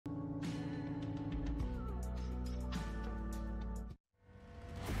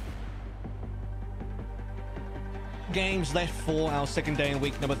games left for our second day in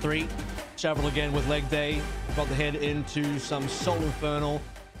week number 3. Travel again with leg day. We've got to head into some Seoul Infernal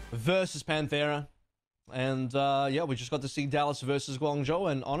versus PANTHERA. And yeah, we just got to see Dallas versus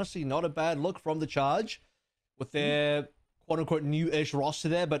Guangzhou, and honestly, not a bad look from the Charge with their quote-unquote new-ish roster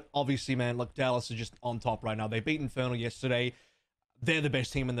there. But obviously, man, look, Dallas is just on top right now. They beat Infernal yesterday. They're the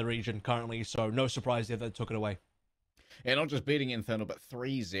best team in the region currently, so no surprise there that they took it away. Yeah, not just beating Infernal, but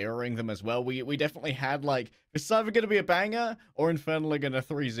 3-0ing them as well. We definitely had, like, it's either going to be a banger or Infernal are going to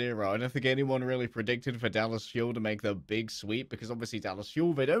 3-0. I don't think anyone really predicted for Dallas Fuel to make the big sweep, because obviously Dallas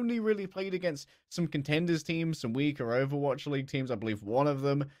Fuel, they'd only really played against some contenders teams, some weaker Overwatch League teams, I believe one of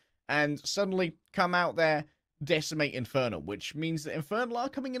them, and suddenly come out there, decimate Infernal, which means that Infernal are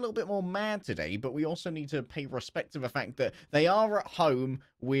coming a little bit more mad today, but we also need to pay respect to the fact that they are at home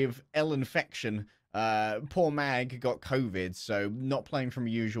with L-infection. Poor Mag got COVID, so not playing from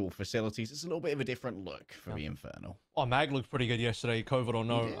usual facilities. It's a little bit of a different look for the Infernal. Oh, Mag looked pretty good yesterday, COVID or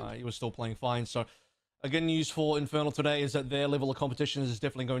no. He was still playing fine. So, again, news for Infernal today is that their level of competition is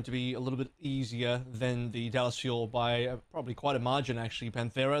definitely going to be a little bit easier than the Dallas Fuel by probably quite a margin, actually.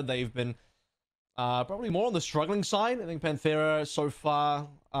 PANTHERA, they've been probably more on the struggling side. I think PANTHERA so far,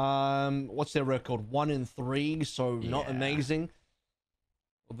 what's their record? 1-3, so not amazing.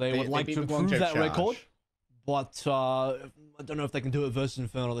 They would like to improve that record, but I don't know if they can do it versus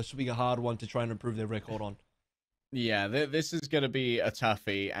Infernal. This would be a hard one to try and improve their record on. Yeah, this is going to be a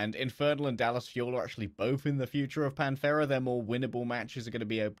toughie, and Infernal and Dallas Fuel are actually both in the future of PANTHERA. Their more winnable matches are going to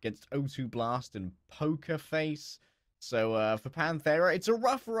be against O2 Blast and Poker Face. So for PANTHERA, it's a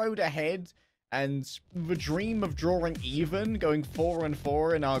rough road ahead, and the dream of drawing even, going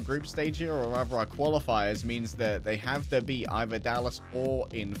 4-4 in our group stage here, or rather our qualifiers, means that they have to beat either Dallas or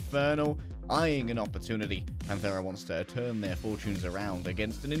Infernal, eyeing an opportunity. PANTHERA wants to turn their fortunes around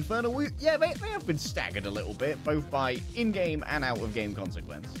against an Infernal. Yeah, they have been staggered a little bit, both by in-game and out-of-game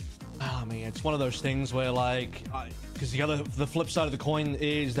consequence. I mean, it's one of those things where, like, because the flip side of the coin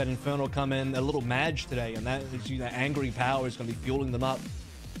is that Infernal come in a little madge today, and that is, that angry power is going to be fueling them up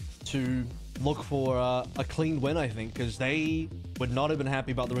to look for a clean win, I think, because they would not have been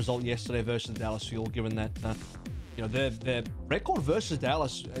happy about the result yesterday versus Dallas Fuel, given that you know, their record versus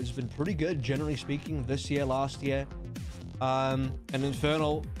Dallas has been pretty good, generally speaking, this year, last year. And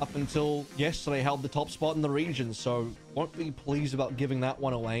Infernal, up until yesterday, held the top spot in the region, so won't be pleased about giving that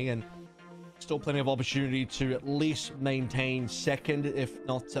one away, and still plenty of opportunity to at least maintain second, if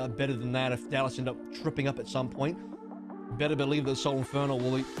not better than that, if Dallas end up tripping up at some point. Better believe that Seoul Infernal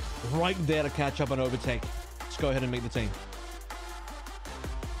will be right there to catch up and overtake. Let's go ahead and meet the team.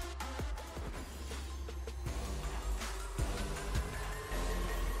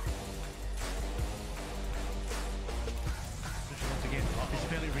 Once again, it's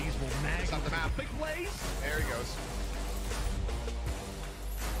fairly reasonable. Mag on the map. Big plays. There he goes.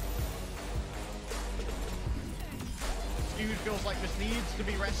 Skewed feels like this needs to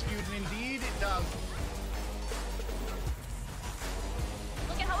be rescued, and indeed it does.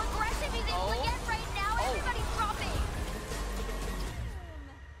 How aggressive he's able to get right now. Everybody's dropping.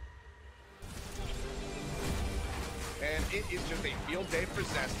 And it is just a field day for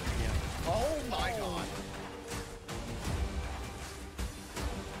Zest. Yeah. Oh my god.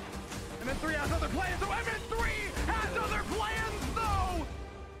 MN3 has other plans, so MN3 has other plans, though!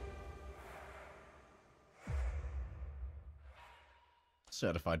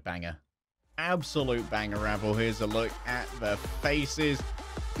 Certified banger. Absolute banger, Rabble. Here's a look at the faces.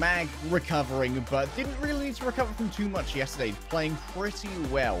 Mag recovering, but didn't really need to recover from too much yesterday. Playing pretty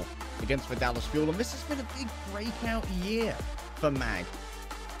well against the Dallas Fuel, and this has been a big breakout year for Mag.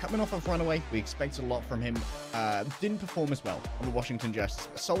 Coming off of Runaway, we expect a lot from him. Didn't perform as well on the Washington Justice.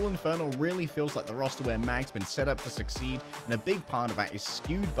 Seoul Infernal really feels like the roster where Mag's been set up to succeed, and a big part of that is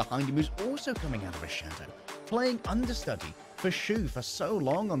Skewed behind him, who's also coming out of a shadow. Playing understudy for Shu for so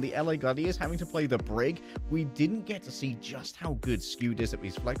long on the LA Gladiators, having to play the Brig. We didn't get to see just how good Skewed is at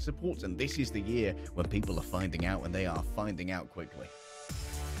these flex supports, and this is the year when people are finding out, and they are finding out quickly.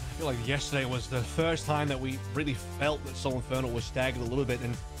 I feel like yesterday was the first time that we really felt that Seoul Infernal was staggered a little bit,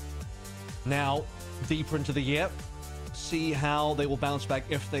 and now, deeper into the year, see how they will bounce back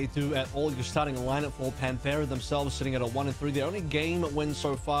if they do at all. You're starting a lineup for PANTHERA themselves, sitting at a 1-3. Their only game win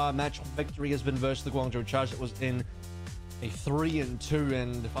so far, match victory, has been versus the Guangzhou Charge. That was in a 3-2,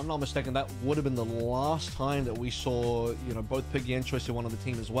 and if I'm not mistaken, that would have been the last time that we saw, you know, both Piggy and Choice one on the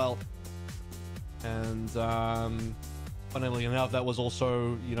team as well. And funnily enough, that was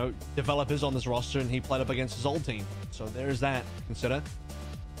also, you know, developers on this roster, and he played up against his old team. So there's that to consider.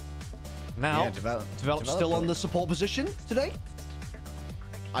 Now, Yeah, develop still on the support position today.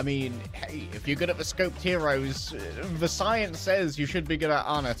 I mean, hey, if you're good at the scoped heroes, the science says you should be good at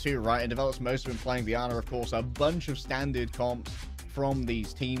Ana too, right? And Develop's most been playing the Ana, of course, a bunch of standard comps from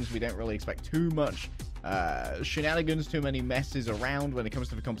these teams. We don't really expect too much shenanigans, too many messes around when it comes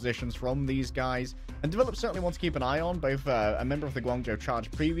to the compositions from these guys. And Develop certainly wants to keep an eye on both a member of the Guangzhou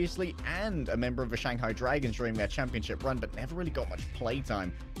Charge previously and a member of the Shanghai Dragons during their championship run, but never really got much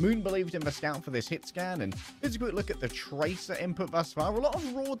playtime. Moon believed in the scout for this hit scan, and here's a quick look at the Tracer input thus far. A lot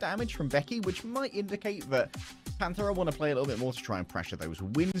of raw damage from Becky, which might indicate that PANTHERA want to play a little bit more to try and pressure those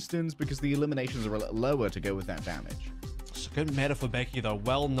Winstons because the eliminations are a little lower to go with that damage. It's a good meta for Becky, though.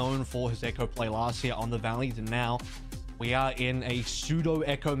 Well known for his Echo play last year on the Valley, and now we are in a pseudo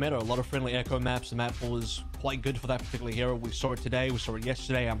Echo meta. A lot of friendly Echo maps. The map pool is quite good for that particular hero. We saw it today. We saw it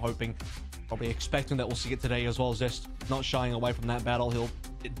yesterday. I'm hoping, probably expecting that we'll see it today as well. Zest not shying away from that battle. He'll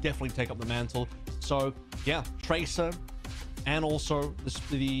definitely take up the mantle. So yeah, Tracer and also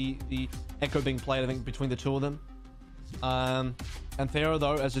the Echo being played, I think, between the two of them. PANTHERA,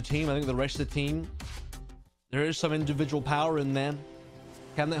 though, as a team, I think the rest of the team, there is some individual power in there.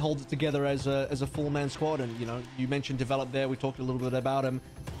 Can they hold it together as a full-man squad? And, you know, you mentioned Develop there. We talked a little bit about him.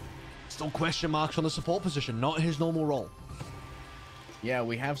 Still question marks on the support position. Not his normal role. Yeah,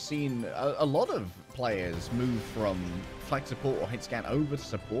 we have seen a lot of players move from flag support or hit scan over to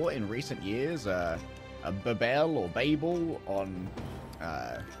support in recent years. Babel or Babel on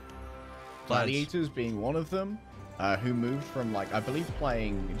Gladiators being one of them. Who moved from, like, I believe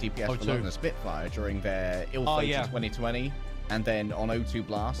playing DPS for London Spitfire during their ill-fated 2020, and then on O2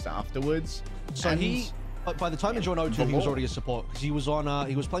 Blast afterwards. So and by the time he joined O2, he was already a support, because he was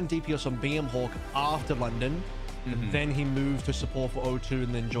playing DPS on BM Hawk after London, and then he moved to support for O2,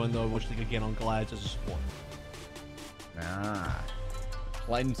 and then joined the Overwatch League again on Glads as a support.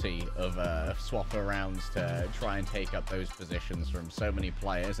 Plenty of swap arounds to try and take up those positions from so many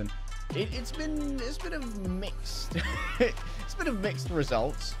players, and it's been of mixed it's been of mixed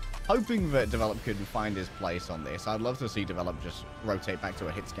results. Hoping that Develop could find his place on this. I'd love to see Develop just rotate back to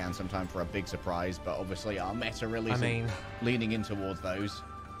a hit scan sometime for a big surprise, but obviously our meta really isn't leaning in towards those.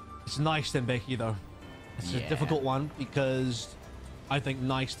 It's Neist and Becky, though. It's a difficult one because I think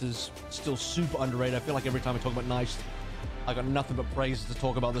Neist is still super underrated. I feel like every time I talk about Neist, I got nothing but praises to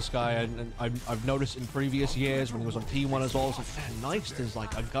talk about this guy, and I've noticed in previous years when he was on T1 as well, it's like, man, Neist is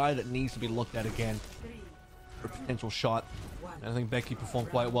like a guy that needs to be looked at again for a potential shot. And I think Becky performed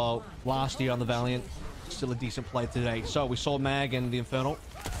quite well last year on the Valiant. Still a decent play today. So we saw Mag and the Infernal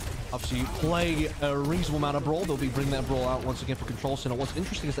obviously play a reasonable amount of Brawl. They'll be bringing that Brawl out once again for Control Center. What's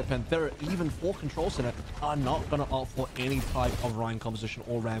interesting is that PANTHERA, even for Control Center, are not going to opt for any type of Rhine composition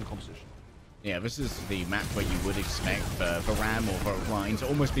or Ram composition. Yeah, this is the map where you would expect for Ram or for Rhine to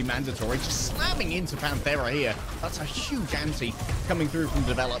almost be mandatory. Just slamming into PANTHERA here. That's a huge anti coming through from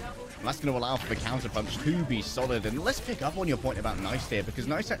Develop. And that's going to allow for the counterpunch to be solid. And let's pick up on your point about Neist here, because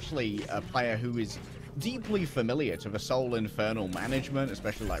Neist actually a player who is deeply familiar to the Seoul Infernal management,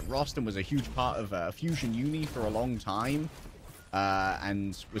 especially like Roston was a huge part of Fusion Uni for a long time.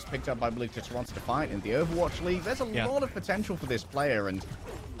 And was picked up, I believe, to Toronto Defiant in the Overwatch League. There's a lot of potential for this player, and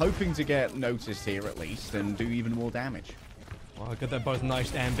hoping to get noticed here at least and do even more damage. Well, good that both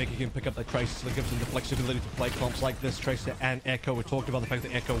Neist and Becky can pick up their Tracer, so that gives them the flexibility to play comps like this. Tracer and Echo. We talked about the fact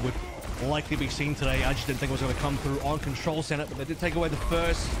that Echo would likely be seen today. I just didn't think it was going to come through on Control Center, but they did take away the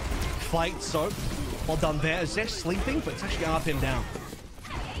first fight, so well done there. Zest sleeping, but it's actually up and down.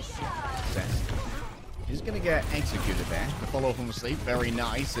 Zest is going to get executed there. The follow from the sleep, very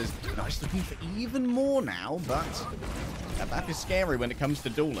nice. Is Neist looking for even more now, but that is scary when it comes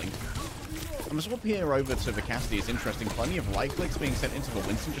to dueling. I'm going to swap here over to the Cassidy. It's interesting. Plenty of right clicks being sent into the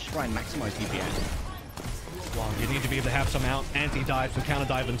Winston just to try and maximize DPS. Well, you need to be able to have some anti-dives and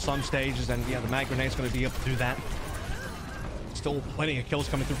counter-dive in some stages, and yeah, the Mag Grenade's going to be able to do that. Still plenty of kills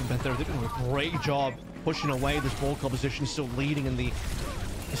coming through from PANTHERA. They're doing a great job pushing away this ball composition, still leading in the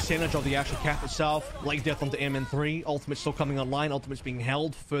percentage of the actual cap itself. Leg death onto MN3. Ultimate's still coming online. Ultimate's being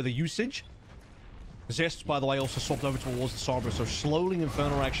held for further usage. Zest, by the way, also swapped over towards the Sombra, so slowly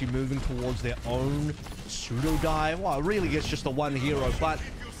Infernal are actually moving towards their own pseudo-dive. Well, really it's just the one hero, but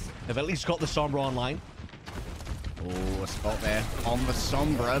they've at least got the Sombra online. Oh, a spot there on the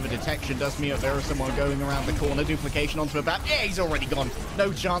Sombra. The detection does mean that there is someone going around the corner. Duplication onto a bat. Yeah, he's already gone.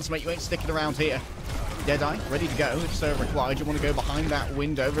 No chance, mate. You ain't sticking around here. Deadeye, ready to go. If so required, you want to go behind that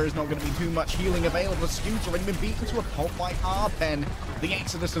window. There is not going to be too much healing available. Scoot's already been beaten to a pulp by Arpen. The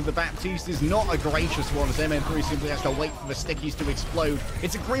exodus of the Baptiste is not a gracious one, as MN3 simply has to wait for the stickies to explode.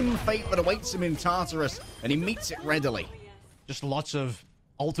 It's a grim fate that awaits him in Tartarus, and he meets it readily. Just lots of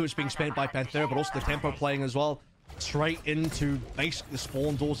ultimates being spent by PANTHERA, but also the tempo playing as well. straight into basically the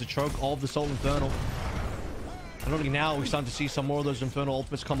spawn doors, the choke of the Soul Infernal. And already now we're starting to see some more of those Infernal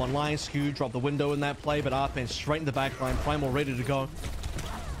ultimates come online. Skew drop the window in that play, but Arpen straight in the back line. Primal ready to go.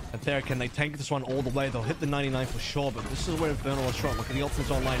 PANTHERA, can they tank this one all the way? They'll hit the 99 for sure, but this is where Infernal is strong. Look at the ultimates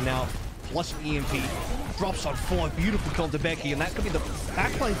online now. Plus EMP. Drops on 4. Beautiful kill to Becky, and that could be the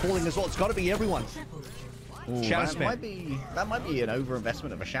backline falling as well. It's got to be everyone. Ooh, Shadow that might be an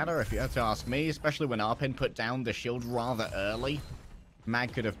overinvestment of a Shadow, if you had to ask me, especially when Arpen put down the shield rather early.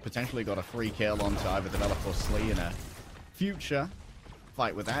 Mag could have potentially got a free kill onto either Develop or Slee in a future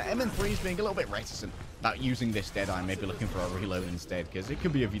fight with that. MN3 is being a little bit reticent about using this Deadeye, maybe looking for a reload instead, because it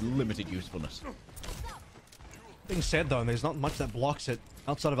could be of limited usefulness. Being said though, there's not much that blocks it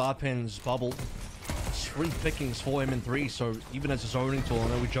outside of Arpen's bubble. It's free pickings for MN3, so even as a zoning tool, I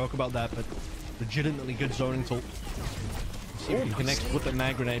know we joke about that, but legitimately good zoning tool. See if he connects with the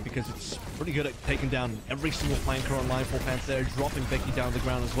mag grenade, because it's pretty good at taking down every single flanker online for PANTHERA, dropping Becky down to the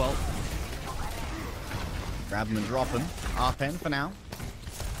ground as well. Grab him and drop him. Arpen for now.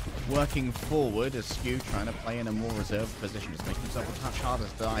 Working forward as Skew trying to play in a more reserved position. Just making himself a touch harder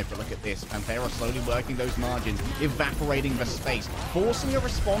to dive, but look at this. PANTHERA slowly working those margins, evaporating the space. Forcing a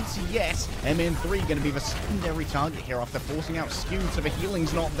response, yes. MN3 going to be the secondary target here after forcing out Skew, so the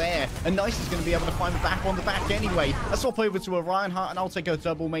healing's not there. And Nice is going to be able to find the back on the back anyway. A swap over to a Reinhardt, and I'll take a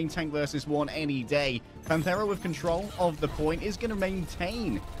double main tank versus one any day. PANTHERA with control of the point is going to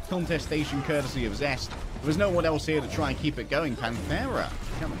maintain contestation courtesy of Zest. There's no one else here to try and keep it going. PANTHERA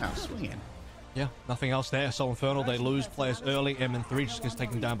coming out swinging. Yeah, nothing else there. Soul Infernal, they lose players early. MN3 just gets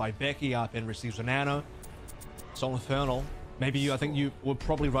taken down by Becky. Arpen receives a nano. Soul Infernal, I think you were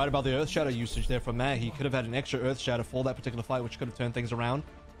probably right about the Earth Shadow usage there from Mag. He could have had an extra Earth Shadow for that particular fight, which could have turned things around.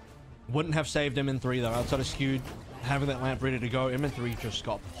 Wouldn't have saved MN3 though. Outside of Skewed, having that lamp ready to go, MN3 just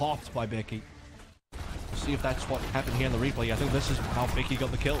got popped by Becky. See if that's what happened here in the replay. I think this is how Becky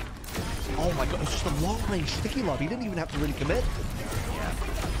got the kill. Oh my god, it's just a long-range sticky lob. He didn't even have to really commit.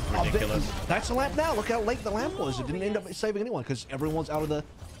 Yeah, ridiculous. That's a lamp now. Look how late the lamp was. It didn't end up saving anyone because everyone's out of the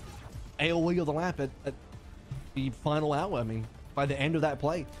AoE of the lamp at the final hour. I mean, by the end of that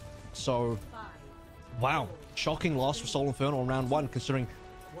play. So, wow. Shocking loss for Soul Infernal in round 1, considering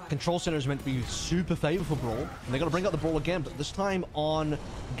Control Center is meant to be super favorable for Brawl. And they're going to bring out the Brawl again, but this time on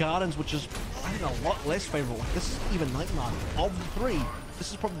Gardens, which is, I think, a lot less favorable. Like, this is even Night Market. Of the 3, this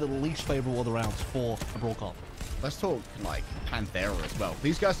is probably the least favorable of the rounds for a Brawl comp. Let's talk, like, PANTHERA as well.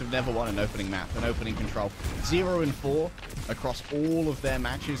 These guys have never won an opening map, an opening control. 0-4 across all of their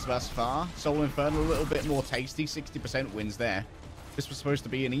matches thus far. Soul Infernal a little bit more tasty, 60% wins there. This was supposed to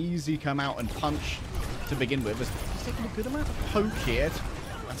be an easy come out and punch to begin with. He's taking a good amount of poke here.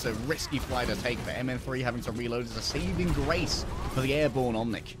 That's a risky fly to take, but MN3 having to reload is a saving grace for the airborne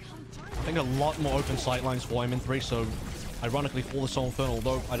Omnic. I think a lot more open sightlines for MN3, so ironically for the Soul Infernal,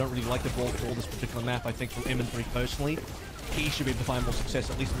 although I don't really like the Brawl for this particular map, I think for MN3 personally, he should be able to find more success,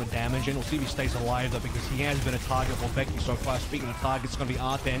 at least in the damage, and we'll see if he stays alive though, because he has been a target for Becky so far. Speaking of targets, it's going to be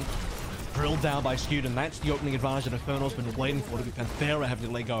Arpen, drilled down by Skewed, and that's the opening advantage that Infernal's been waiting for, to be PANTHERA having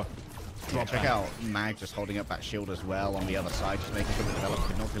to let go. Yeah, check out Mag just holding up that shield as well on the other side, just making sure the developer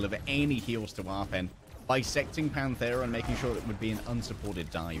could not deliver any heals to Arpen, bisecting PANTHERA and making sure it would be an unsupported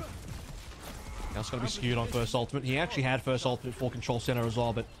dive. Now it's going to be Skewed on first ultimate. He actually had first ultimate for Control Center as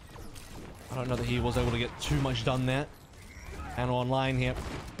well, but I don't know that he was able to get too much done there. And online here,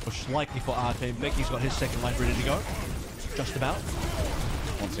 which is likely for Arpen. Becky's got his second life ready to go. Just about.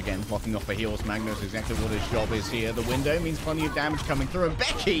 Once again, blocking off the heals. Mag knows exactly what his job is here. The window means plenty of damage coming through. And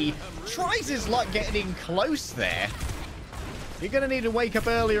Becky tries his luck getting in close there. You're going to need to wake up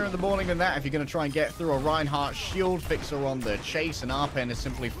earlier in the morning than that if you're going to try and get through a Reinhardt shield fixer on the chase. And Arpen is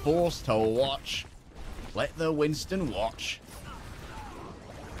simply forced to watch. Let the Winston watch.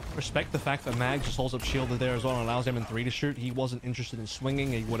 Respect the fact that Mag just holds up shielded there as well and allows MN3 to shoot. He wasn't interested in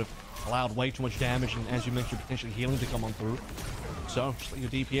swinging. He would have allowed way too much damage and, as you mentioned, potentially healing to come on through. So, just let your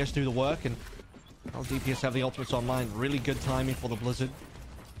DPS do the work, and well, DPS have the ultimates online. Really good timing for the Blizzard.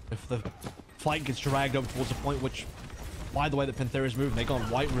 If the fight gets dragged over towards a point, which, by the way that PANTHERA's moving, they go on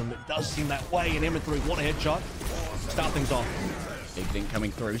White Room. It does seem that way, and MN3, what a headshot. Start things off. Big thing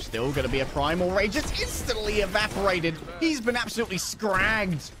coming through. Still going to be a Primal Rage. It's instantly evaporated. He's been absolutely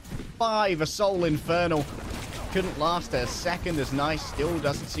scragged by the Soul Infernal. Couldn't last a second as Nice still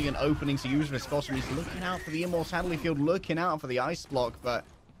doesn't see an opening to use Viscosity. He's looking out for the Immortality Field, looking out for the Ice Block, but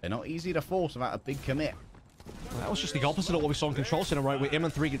they're not easy to force without a big commit. That was just the opposite of what we saw in Control Center, right? Where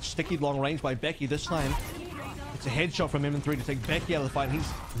MN3 gets sticky long range by Becky. This time, It's a headshot from M3 to take Becky out of the fight.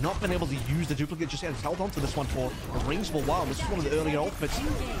 He's not been able to use the duplicate just yet. He's held on to this one for rings for a while. This is one of the earlier ultimates.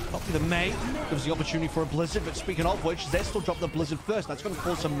 Obviously, the May gives the opportunity for a Blizzard, but speaking of which, Zest will drop the Blizzard first. That's going to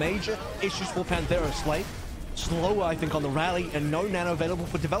cause some major issues for PANTHERA. Slay slower, I think, on the rally, and no nano available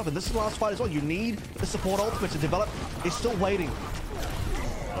for development. This is the last fight as well. You need the support ultimate to develop. It's still waiting.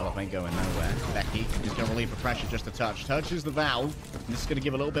 Well, ain't going nowhere. Becky is going to relieve the pressure just a touch. Touches the valve. And this is going to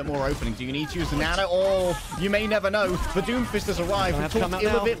give a little bit more opening. Do you need to use the nano? Or you may never know. The Doomfist has arrived. We talked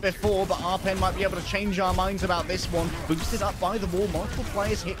ill of it before, but Arpen might be able to change our minds about this one. Boosted up by the wall. Multiple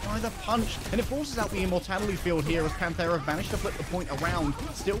players hit by the punch. And it forces out the immortality field here as PANTHERA have managed to flip the point around.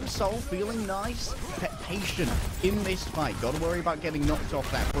 Still Soul feeling nice. Patient in this fight. Got to worry about getting knocked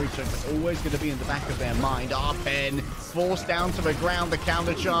off that bridge. So it's always going to be in the back of their mind. Arpen forced down to the ground. The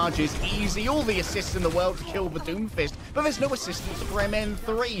counter charge is easy. All the assists in the world to kill the Doomfist, but there's no assistance for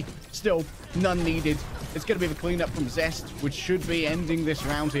MN3. Still, none needed. It's going to be the cleanup from Zest, which should be ending this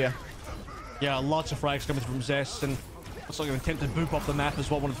round here. Yeah, lots of frags coming from Zest, and looks like an attempted boop off the map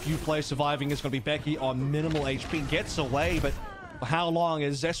as well. One of the few players surviving is going to be Becky on minimal HP. Gets away, but for how long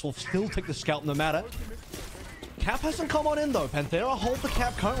is Zest will still take the scalp no matter. Cap hasn't come on in though. PANTHERA hold the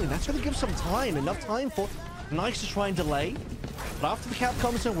cap currently. That's going to give some time, enough time for Nice to try and delay. But after the cap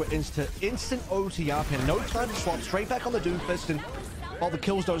comes in, we're instant OT up and no time to swap. Straight back on the Doomfist, and while the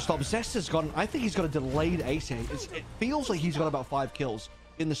kills don't stop, Zest has got, I think he's got a delayed ace. It feels like he's got about 5 kills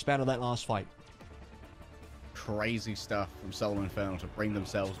in the span of that last fight. Crazy stuff from Soul Infernal to bring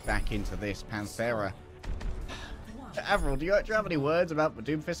themselves back into this. PANTHERA. Avril, do you have any words about the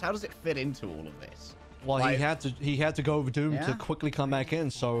Doomfist? How does it fit into all of this? Well, like, he had to go over Doom to quickly come back in.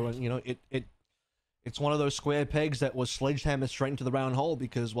 So, you know, it's one of those square pegs that was sledgehammered straight into the round hole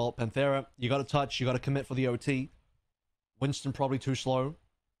because, well, PANTHERA, you got to touch, you got to commit for the OT. Winston probably too slow.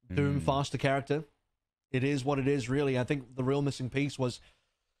 Doom, faster character. It is what it is, really. I think the real missing piece was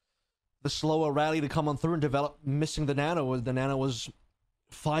the slower rally to come on through and develop, missing the nano. The nano was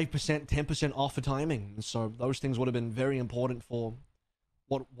 5%, 10% off for timing. And so those things would have been very important for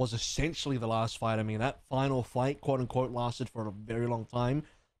what was essentially the last fight. I mean, that final fight, quote unquote, lasted for a very long time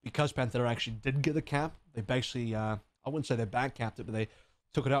because PANTHERA actually did get the cap. They basically, I wouldn't say they back capped it, but they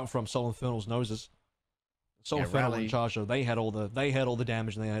took it out from Soul Infernal's noses. Soul Infernal in charge, so they had all the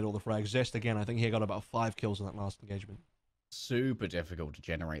damage and they had all the frags. Zest again, I think he got about 5 kills in that last engagement. Super difficult to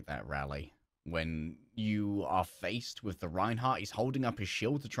generate that rally when you are faced with the Reinhardt. He's holding up his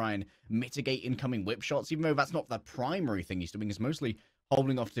shield to try and mitigate incoming whip shots, even though that's not the primary thing he's doing. He's mostly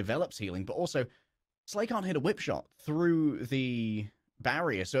holding off develops healing, but also Slay can't hit a whip shot through the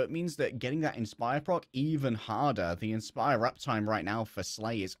barrier, so it means that getting that Inspire proc even harder. The Inspire uptime right now for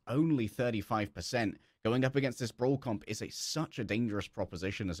Slay is only 35%. Going up against this Brawl comp is such a dangerous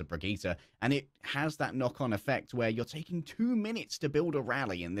proposition as a Brigitte, and it has that knock-on effect where you're taking 2 minutes to build a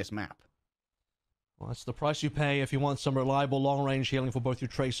rally in this map. Well, that's the price you pay if you want some reliable long-range healing for both your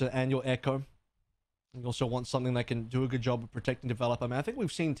Tracer and your Echo. You also want something that can do a good job of protecting develop. I mean, I think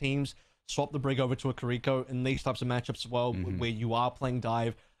we've seen teams swap the Brig over to a Kiriko in these types of matchups as well, where you are playing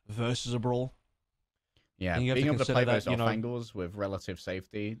dive versus a Brawl. Yeah, being able to play those off angles with relative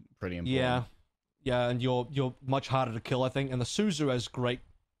safety, pretty important. Yeah, and you're much harder to kill, I think. And the Suzu has great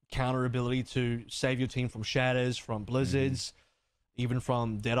counter ability to save your team from shatters, from blizzards, even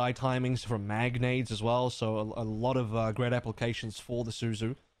from Deadeye timings, from magnades as well. So a lot of great applications for the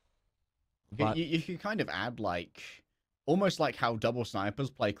Suzu. But you can kind of add, like, almost like how double snipers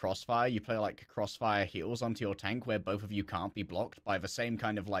play Crossfire. You play, like, Crossfire heals onto your tank where both of you can't be blocked by the same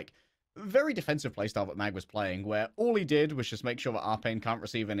kind of, like, very defensive playstyle that Mag was playing, where all he did was just make sure that Arpain can't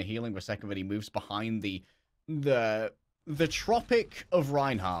receive any healing the second that he moves behind the Tropic of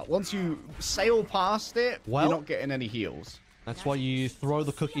Reinhardt. Once you sail past it, you're not getting any heals. That's why you throw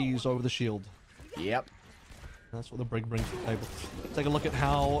the cookies over the shield. Yep. That's what the Brig brings to the table. Take a look at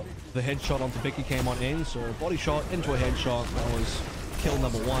how the headshot onto Vicky came on in. So body shot into a headshot. That was kill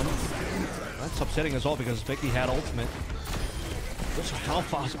number 1. That's upsetting as well because Vicky had ultimate. Also, how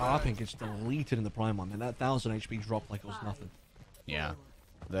fast Arping gets deleted in the Prime one, man. That 1000 HP dropped like it was nothing. Yeah.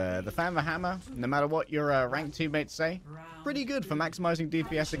 The Fan the Hammer, no matter what your ranked teammates say, pretty good for maximizing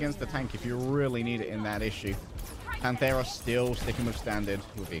DPS against the tank if you really need it in that issue. PANTHERA still sticking with standard,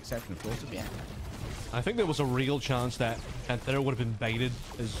 with the exception, of course, of I think there was a real chance that PANTHERA would have been baited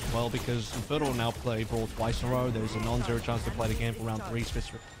as well because Infernal will now play Brawl twice in a row. There's a non-zero chance to play the game for round 3,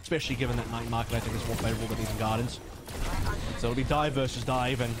 especially given that night market I think is more favorable than even Gardens. So it'll be dive versus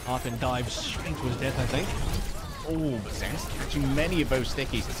dive, and Arpin dives straight to his death, I think. Oh, but Zest catching many of those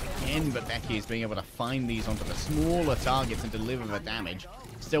stickies. It's again, but Becky is being able to find these onto the smaller targets and deliver the damage.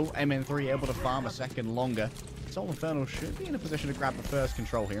 Still, MN3 able to farm a second longer. Soul Infernal should be in a position to grab the first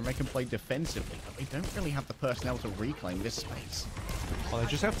control here and they can play defensively, but they don't really have the personnel to reclaim this space. Well, they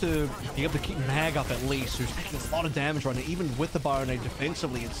just have to be able to keep Mag up at least, who's taking a lot of damage right now. Even with the Baronade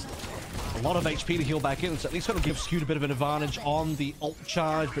defensively, it's a lot of HP to heal back in. So at least going to give Scoot a bit of an advantage on the ult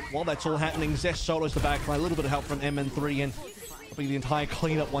charge. But while that's all happening, Zest solos the backline. A little bit of help from MN3, and the entire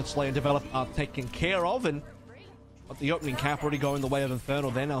cleanup once Slay and Develop are taken care of. And the opening cap already going the way of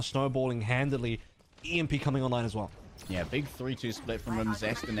Infernal. They're now snowballing handedly. EMP coming online as well. Yeah, big 3-2 split from them.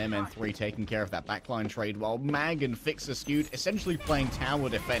 Zest and MN3 taking care of that backline trade, while Mag and Fixer Scoot essentially playing tower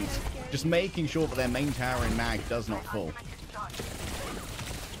defense, just making sure that their main tower in Mag does not fall.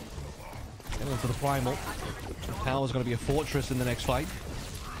 Getting into the Primal. The tower's going to be a fortress in the next fight.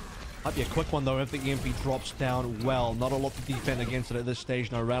 Might be a quick one though if the EMP drops down well. Not a lot to defend against it at this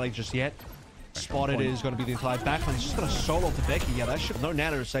stage. No rally just yet. Spotted is going to be the entire backline. He's just going to solo to Becky. Yeah, that should no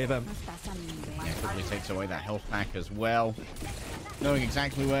Nana to save him. Yeah, quickly takes away that health pack as well. Knowing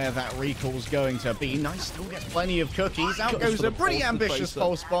exactly where that recall's going to be. Nice, still gets plenty of cookies. Out goes a pretty ambitious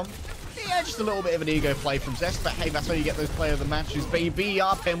pulse bomb. Yeah, just a little bit of an ego play from Zest, but hey, that's how you get those player of the matches, baby.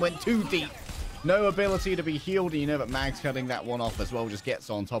 Arpen went too deep. No ability to be healed, and you know that Mag's cutting that one off as well. Just gets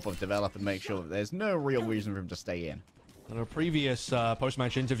on top of Develop and makes sure that there's no real reason for him to stay in. In a previous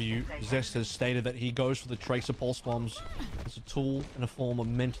post-match interview, Zest has stated that he goes for the Tracer Pulse Bombs as a tool and a form of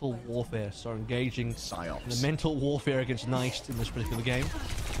mental warfare. So engaging Psyops. in the mental warfare against Neist in this particular game.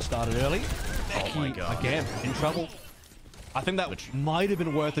 Started early. Oh my god. Again, in trouble. I think that might have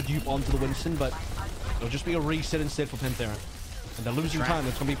been worth a dupe onto the Winston, but it'll just be a reset instead for PANTHERA. And they're losing time.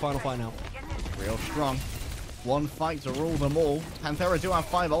 It's going to be final fight now. Real strong. One fight to rule them all. PANTHERA do have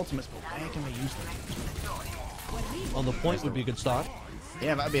 5 ultimates, but where can they use them? On the point would be a good start.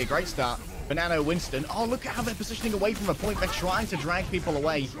 Yeah, that'd be a great start. Banano, Winston. Oh, look at how they're positioning away from a point. They're trying to drag people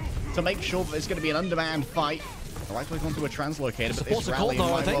away to make sure that there's going to be an undermanned fight. Right click onto a translocator, but this rally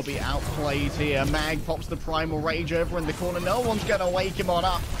might well be outplayed here. Mag pops the Primal Rage over in the corner. No one's going to wake him on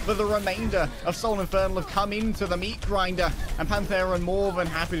up, but the remainder of Soul Infernal have come into the meat grinder, and PANTHERA are more than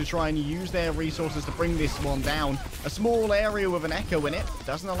happy to try and use their resources to bring this one down. A small area with an Echo in it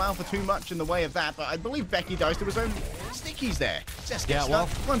doesn't allow for too much in the way of that, but I believe Becky dies to his own stickies there. Zest gets stuck,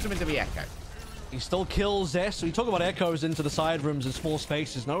 runs him into the Echo. He still kills Zest. So you talk about echoes into the side rooms and small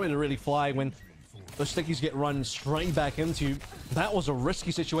spaces. Nowhere to really fly when those stickies get run straight back into you. That was a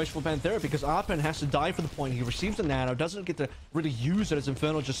risky situation for PANTHERA because Arpen has to die for the point. He receives the nano, doesn't get to really use it as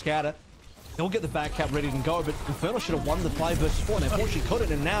Infernal just scatter. He'll get the back cap ready to go, but Infernal should have won the 5 versus 4, and unfortunately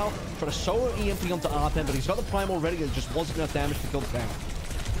couldn't. And now trying to solo EMP onto Arpen, but he's got the Primal ready. It just wasn't enough damage to kill the tank.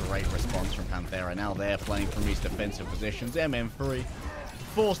 Great response from PANTHERA. Now they're playing from these defensive positions. MN3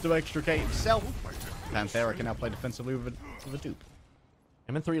 forced to extricate himself. PANTHERA can now play defensively with a dupe.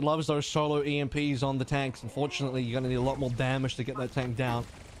 MN3 loves those solo EMPs on the tanks. Unfortunately, you're going to need a lot more damage to get that tank down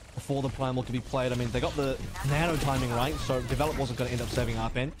before the Primal can be played. I mean, they got the nano timing right, so Develop wasn't going to end up saving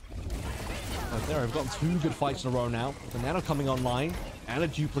Arpen. PANTHERA have gotten 2 good fights in a row now. The nano coming online and a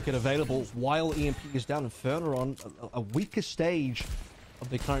duplicate available while EMP is down. Infernal on a weaker stage of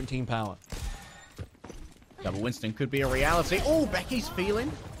their current team power. Double Winston could be a reality. Oh, Becky's feeling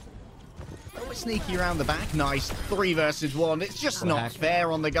a little bit sneaky around the back. Nice. 3 versus 1. It's just not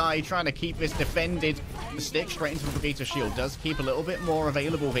fair on the guy trying to keep this defended. The stick straight into the Brigitte shield does keep a little bit more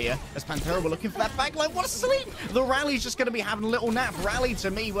available here as PANTHERA were looking for that backline. What a sleep! The rally's just going to be having a little nap. Rally to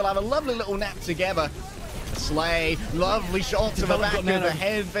me. We'll have a lovely little nap together. Slay. Lovely shot to the back of the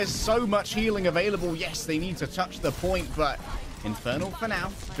head. There's so much healing available. Yes, they need to touch the point, but Infernal for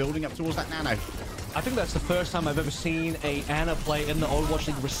now, building up towards that nano. I think that's the first time I've ever seen a Ana play in the Overwatch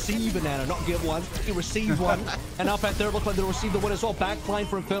League receive an Ana, not give one. He received one. And now PANTHERA look like they'll receive the win as well. Backline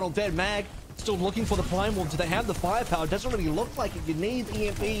for Infernal dead. Mag still looking for the Primal. Do they have the firepower? It doesn't really look like it. You need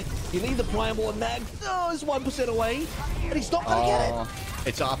EMP. You need the Primal, and Mag is 1% away. And he's not going to get it.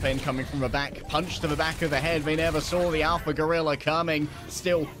 It's Arpen coming from the back. Punch to the back of the head. They never saw the Alpha Gorilla coming.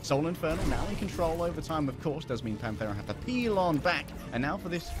 Still, Soul Infernal now in control over time, of course. Does mean PANTHERA have to peel on back. And now for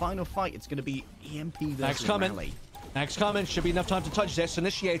this final fight, it's going to be EMP versus Rally. Next comment should be enough time to touch. Zest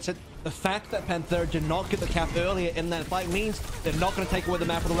initiates it. The fact that PANTHERA did not get the cap earlier in that fight means they're not going to take away the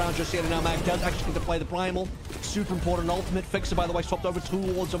map of the round just yet. And now Mag does actually get to play the Primal. Super important ultimate. Fixer, by the way, swapped over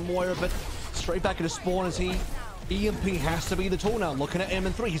towards a Moira, but straight back into spawn as he... EMP has to be the tool now. Looking at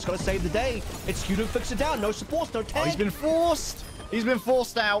MN3, he's got to save the day. It's Q to fix it down. No supports, no tank. Oh, he's been forced. He's been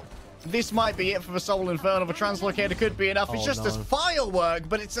forced out. This might be it for the Soul Infernal. The translocator could be enough. It's just a firework,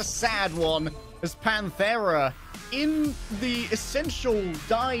 but it's a sad one. As PANTHERA, in the essential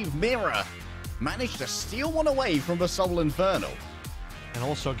dive mirror, managed to steal one away from the Soul Infernal. and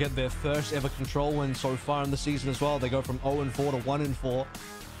also get their first ever control win so far in the season as well. They go from 0-4 to 1-4 in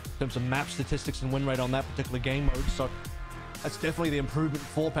terms of map statistics and win rate on that particular game mode. So that's definitely the improvement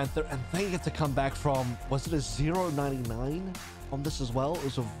for Panthera. And they get to come back from, was it a 0-99 on this as well? It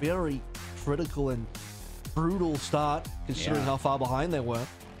was a very critical and brutal start considering how far behind they were.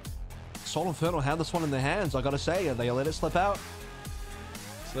 Seoul Infernal had this one in their hands, I gotta say, and they let it slip out.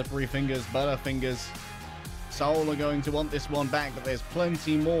 Slippery fingers, butterfingers. Seoul are going to want this one back, but there's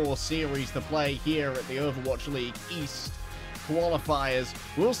plenty more series to play here at the Overwatch League East qualifiers.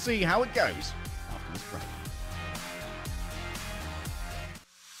 We'll see how it goes after this break.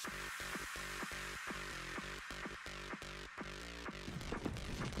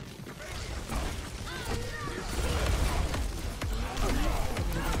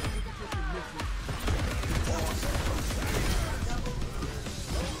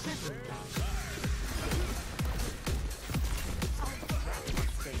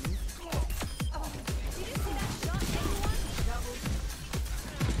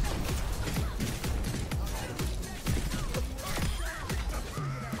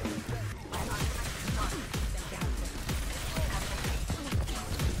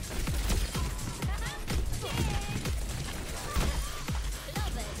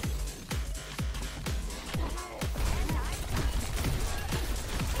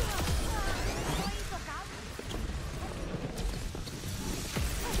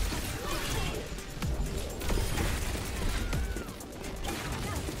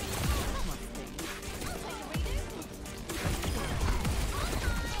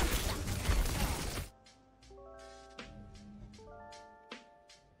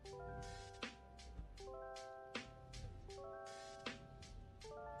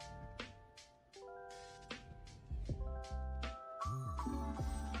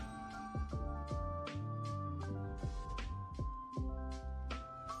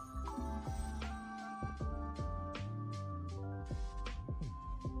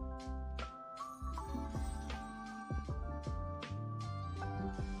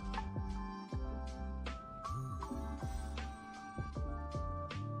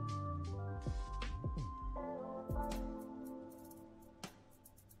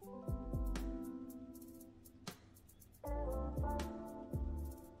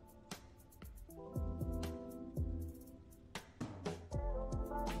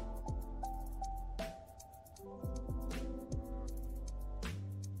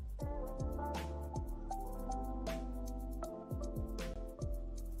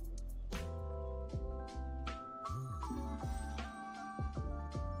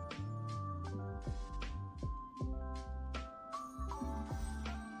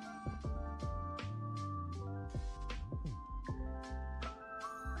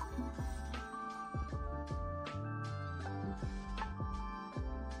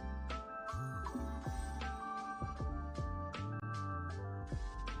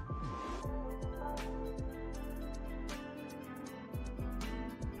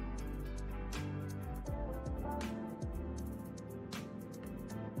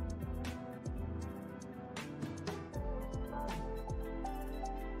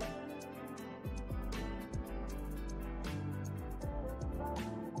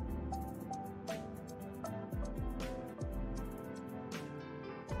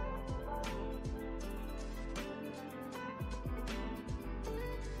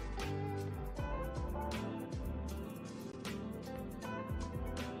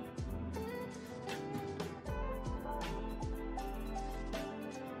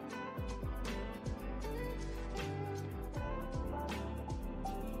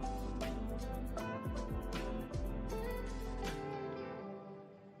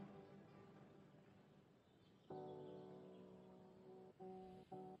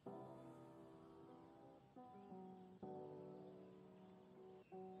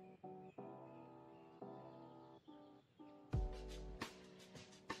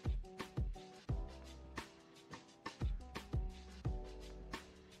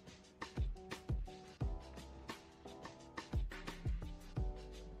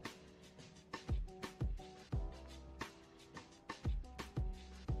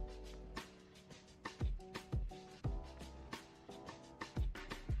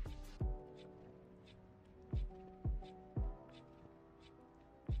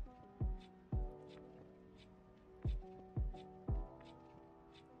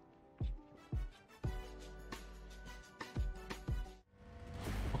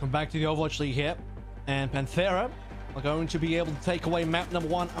 Welcome back to the Overwatch League here, and Panthera are going to be able to take away map number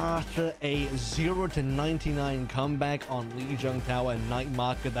 1 after a 0-99 comeback on Lijiang Tower and Night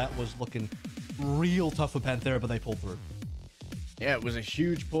Market. That was looking real tough for Panthera, but they pulled through. Yeah, it was a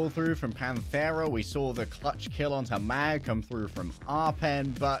huge pull through from PANTHERA. We saw the clutch kill onto Mag come through from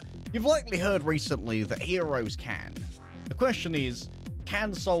Arpen, but you've likely heard recently that heroes can. The question is,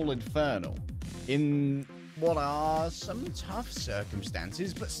 can Seoul Infernal? In what are some tough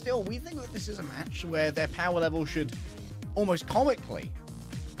circumstances, but still, we think that this is a match where their power level should almost comically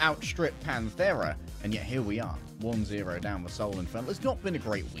outstrip PANTHERA, and yet here we are, 1-0 down for Seoul Infernal. It's not been a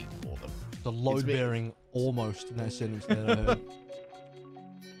great week for them. The load bearing almost in that sentence that I heard.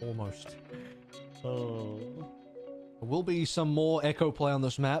 Almost. Oh. There will be some more Echo play on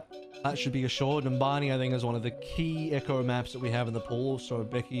this map. That should be assured. And Barney, I think, is one of the key Echo maps that we have in the pool. So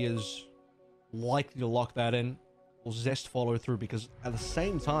Becky is likely to lock that in. Will Zest follow through? Because at the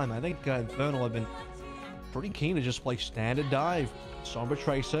same time, I think Infernal have been pretty keen to just play standard dive. Sombra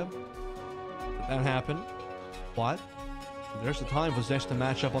Tracer. Let that happen. But there's the time for Zest to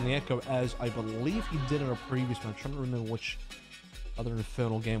match up on the Echo, as I believe he did in a previous match. I'm trying to remember which other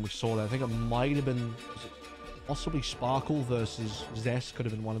Infernal game we saw that. I think it might have been possibly Sparkle versus Zest, could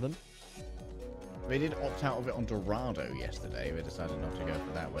have been one of them. They did opt out of it on Dorado yesterday. They decided not to go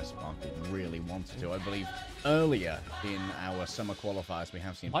for that, where Sparkle really wanted to. I believe earlier in our summer qualifiers we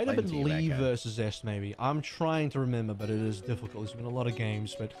have seen might have plenty been Lee of Echo versus Zest, maybe. I'm trying to remember, but it is difficult. There's been a lot of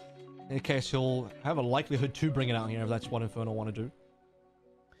games, but in case he'll have a likelihood to bring it out here if that's what Infernal want to do.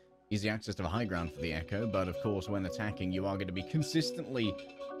 Easy access to the high ground for the Echo, but of course when attacking you are going to be consistently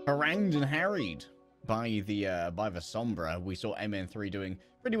harangued and harried by the Sombra. We saw MN3 doing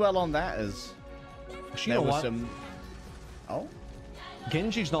pretty well on that, as actually, there was some... Oh?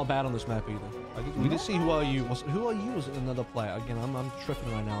 Genji's not bad on this map either. Like, we did see Who Are You was another player. Again, I'm tripping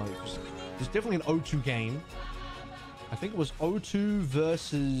right now. There's definitely an O2 game. I think it was O2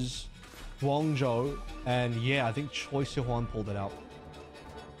 versus Guangzhou, and yeah, I think Choi Se-hwan pulled it out.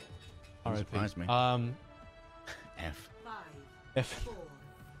 Surprised me. F.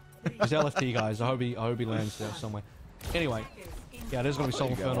 He's LFT, guys. I hope he lands there somewhere. Anyway, yeah, there's gonna be Seoul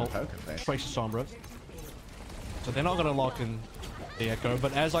Infernal, Tracer Sombra. So they're not gonna lock in the Echo,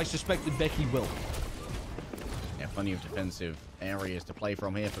 but as I suspected, Becky will. Yeah, plenty of defensive areas to play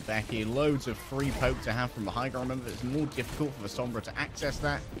from here for Becky. Loads of free poke to have from the high ground. Remember, it's more difficult for the Sombra to access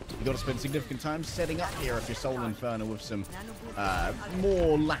that. You've got to spend significant time setting up here if you're Seoul Infernal with some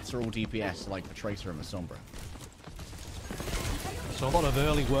more lateral DPS like the Tracer and the Sombra. So a lot of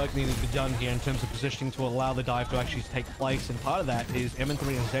early work needed to be done here in terms of positioning to allow the dive to actually take place, and part of that is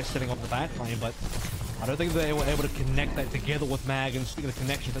MN3 and Zest setting up the back lane, but I don't think they were able to connect that together with Mag, and speaking of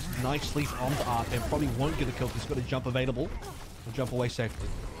connection, that's nicely onto Arpen. Probably won't get a kill because he's got a jump available. He'll jump away safely.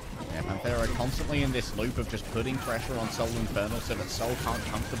 Yeah, PANTHERA constantly in this loop of just putting pressure on Seoul Infernal so that Seoul can't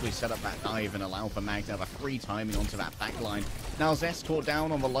comfortably set up that dive and allow for Mag to have a free timing onto that back line. Now Zest caught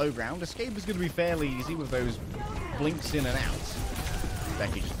down on the low ground. Escape is going to be fairly easy with those blinks in and out.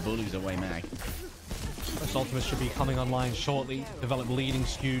 Becky just bullies away Mag. This ultimate should be coming online shortly. Develop leading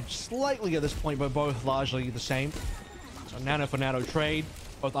skewed slightly at this point, but both largely the same. So nano for nano trade.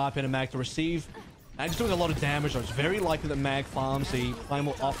 Both Arpen and Mag to receive. Mag's doing a lot of damage, though. It's very likely that Mag farms the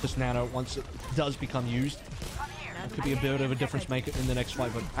primal off this nano once it does become used. That could be a bit of a difference maker in the next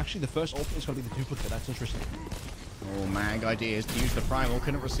fight, but actually the first ultimate is going to be the duplicate. That's interesting. Oh, Mag ideas to use the primal.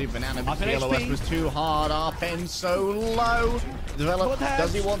 Couldn't receive banana because the LOS was too hard. Arpen so low. Develop.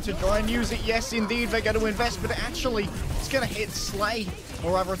 Does he want to try and use it? Yes, indeed. They're going to invest, but actually, it's going to hit Slay.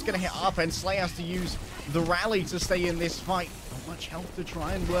 Or rather, it's going to hit Arpen. Slay has to use the rally to stay in this fight. Not much health to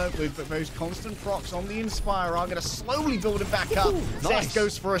try and work with, but those constant procs on the Inspire are going to slowly build him back up. Nice. Zest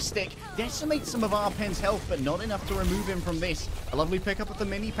goes for a stick. Decimates some of Arpen's health, but not enough to remove him from this. A lovely pickup of the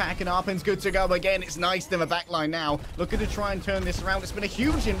mini pack, and Arpen's good to go again. It's nice in the backline now. Looking to try and turn this around. It's been a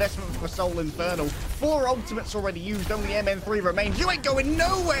huge investment for Seoul Infernal. 4 ultimates already used. Only MN3 remains. You ain't going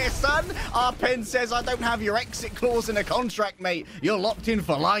nowhere, son. Arpen says, I don't have your exit clause in a contract, mate. You're locked in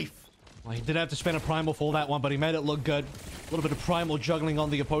for life. Well, he did have to spend a primal for that one, but he made it look good. A little bit of primal juggling on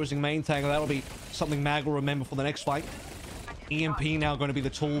the opposing main tank, and that'll be something Mag will remember for the next fight. EMP now going to be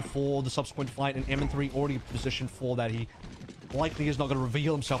the tool for the subsequent fight, and MN3 already positioned for that. He likely is not going to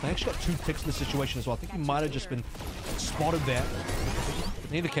reveal himself. They actually got 2 ticks in this situation as well. I think he might have just been spotted there.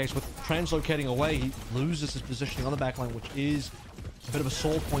 In either case, with translocating away, he loses his positioning on the backline, which is a bit of a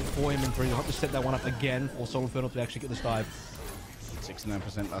sore point for MN3. He'll have to set that one up again for Seoul Infernal to actually get this dive.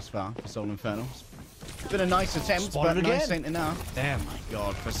 69% thus far for Seoul Infernal. It's been a nice attempt, Spotted but again. nice ain't enough. Damn. Oh my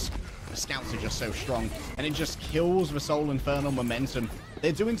god, the scouts are just so strong, and it just kills the Seoul Infernal momentum.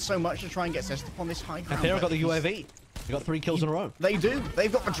 They're doing so much to try and get Zest up on this high ground. PANTHERA got the UAV. They got 3 kills in a row. They do.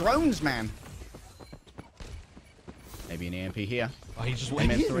 They've got the drones, man. Maybe an EMP here. Oh, he just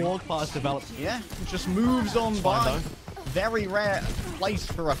MN3. walked past developed. Yeah, just moves on by. very rare place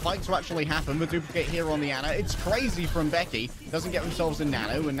for a fight to actually happen. The duplicate here on the Ana. It's crazy from Becky. Doesn't get themselves a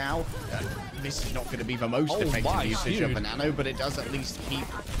nano, and now this is not going to be the most effective usage of a nano, but it does at least keep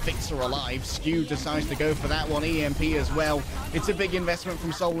Fixer alive. Skew decides to go for that one. EMP as well. It's a big investment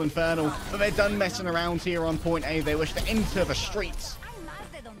from Seoul Infernal, but they're done messing around here on point A. They wish to enter the streets.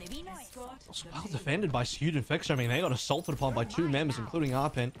 It's well defended by Skewed and Fixer. I mean, they got assaulted upon by 2 members, including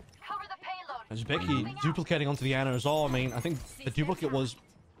Arpin. As Becky duplicating onto the Ana as well. I mean, I think the duplicate was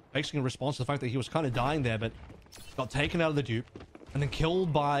basically in response to the fact that he was kind of dying there, but got taken out of the dupe and then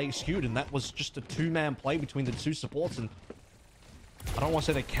killed by Skewed, and that was just a 2-man play between the 2 supports. And I don't want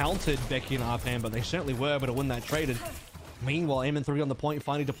to say they countered Becky and Arpan, but they certainly were able to win that trade. And meanwhile, MN3 on the point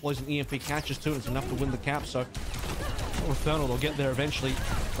finally deploys an EMP, catches 2, and it's enough to win the cap. So Infernal, they'll get there eventually.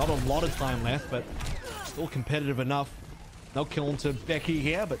 Not a lot of time left, but still competitive enough. No kill into Becky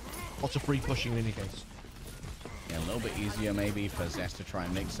here, but lots of free pushing in any case. Yeah, a little bit easier maybe for Zest to try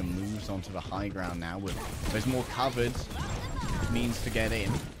and make some moves onto the high ground now. With there's more covered means to get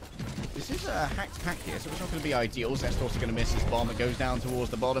in. This is a hacked pack here, so it's not going to be ideal. Zest also going to miss his bomb. It goes down towards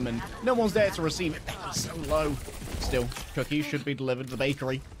the bottom, and no one's there to receive it. Becky's so low. Still, cookies should be delivered to the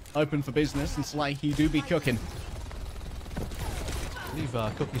bakery. Open for business, and Slay, he do be cooking. I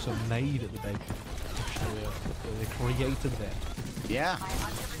believe cookies are made at the bakery. They're created there. Yeah.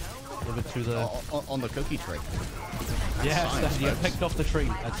 Delivered to the... On the cookie tree. Yes, you picked off the tree.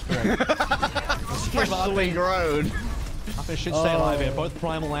 That's correct. Freshly grown. I should stay alive here. Both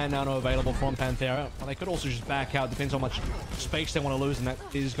Primal and Nano available from Panthera. Well, they could also just back out. Depends how much space they want to lose, and that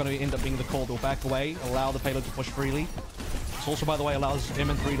is going to end up being the call. They'll back away, allow the payload to push freely. This also, by the way, allows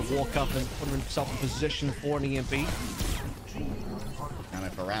MN3 to walk up and put himself in position for an EMP.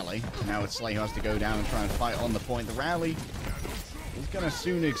 And for Rally. Now it's Slay who has to go down and try and fight on the point. The Rally is going to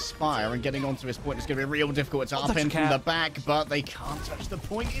soon expire, and getting onto his point is going to be real difficult. It's Arpin from the back, but they can't touch the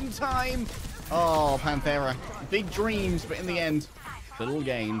point in time. Oh, Panthera. Big dreams, but in the end, little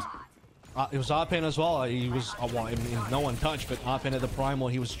gained. It was Arpin as well. He was, well, I mean, no one touched, but Arpin at the Primal,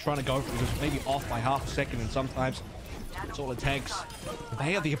 he was trying to go for it. He was maybe off by half a second, and sometimes that's all it takes.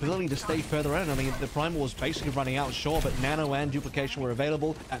 They have the ability to stay further in. I mean, the Primal was basically running out, sure, but Nano and Duplication were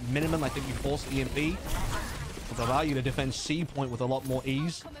available. At minimum, I think you forced EMP. Will allow you to defend C point with a lot more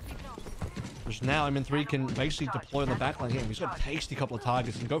ease. Which now MN3 can basically deploy on the backline here. He's got a tasty couple of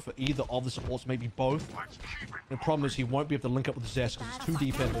targets and go for either of the supports, maybe both. The problem is he won't be able to link up with Zest because it's too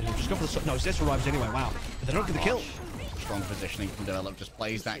deep in. But he'll just go for the... No, Zest arrives anyway. Wow. But they don't get the kill. Strong positioning from Develop. Just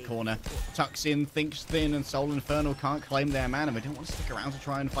plays that corner. Tucks in, thinks thin, and Soul Infernal can't claim their man. And we don't want to stick around to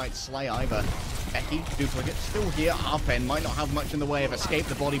try and fight Slay either. Becky, Duplicate, still here. Arpen might not have much in the way of escape.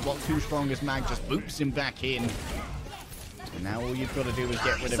 The body block too strong as Mag just boops him back in. And now all you've got to do is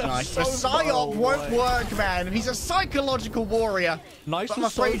get rid of Nice. The Psyop won't work, man. He's a psychological warrior. Nice, I'm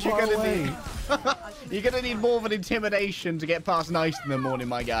afraid you're going to need... you're going to need more of an intimidation to get past Nice in the morning,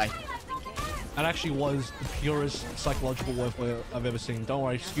 my guy. That actually was the purest psychological warfare I've ever seen. Don't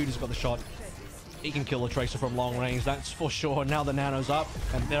worry, Scooter's got the shot. He can kill a Tracer from long range, that's for sure. Now the Nano's up,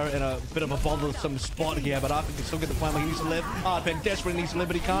 and they're in a bit of a bothersome spot here, but Arpin can still get the point where he needs to live. Arpin desperately needs to live,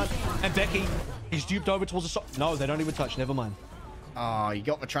 but he can't. And Becky, he's duped over towards the... No, they don't even touch, never mind. Oh, you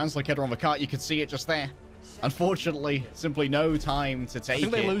got the translocator on the cart, you could see it just there. Unfortunately, simply no time to take it.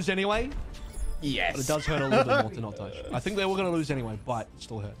 I think they lose anyway. Yes. But it does hurt a little bit more to not touch. I think they were going to lose anyway, but it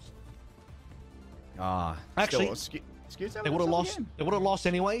still hurts. Actually, they would have lost. They would have lost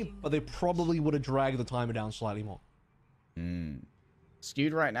anyway, but they probably would have dragged the timer down slightly more.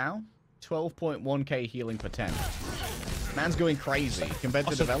 Skewed right now, 12.1k healing per 10. Man's going crazy compared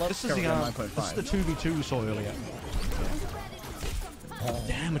to Develop. This is the 2v2 we saw earlier.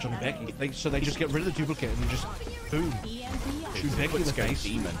 Damage on Becky. So they just get rid of the duplicate and just boom, shoot Becky in the face.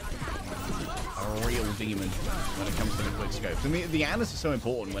 Demon. A real demon when it comes to the quick scopes. I mean, the Anas is so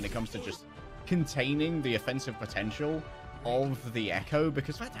important when it comes to just containing the offensive potential of the Echo,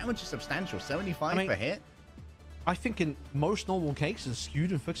 because that damage is substantial. 75 per hit. I think in most normal cases,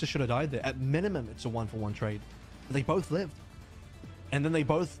 Skewed and Fixer should have died there. At minimum, it's a 1-for-1 trade. But they both lived. And then they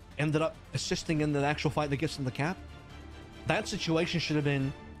both ended up assisting in the actual fight that gets them the cap. That situation should have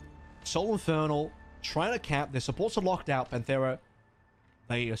been Soul Infernal trying to cap. Their supports are locked out. Panthera,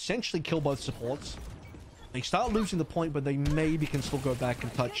 they essentially kill both supports. They start losing the point, but they maybe can still go back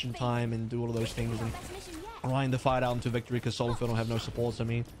and touch in time and do all of those things and grind the fight out into victory because Soul Infernal have no supports. I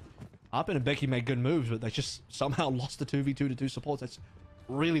mean, Arpin and Becky made good moves, but they just somehow lost the 2v2 to 2 supports. That's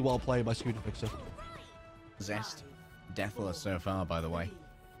really well played by Scooter Fixer. Zest, deathless so far, by the way.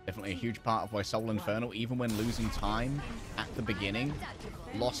 Definitely a huge part of why Soul Infernal, even when losing time at the beginning,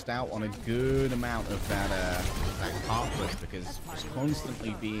 lost out on a good amount of that cart push because it's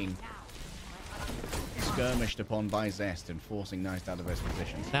constantly being skirmished upon by Zest and forcing Nice out of his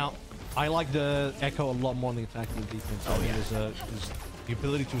positions. Now, I like the Echo a lot more than the attack and the defense. Oh, yeah. There's the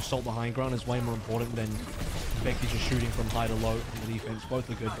ability to assault the high ground is way more important than Becky just shooting from high to low in the defense. Both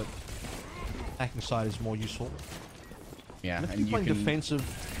are good, but attacking side is more useful. Yeah, and you playing defensive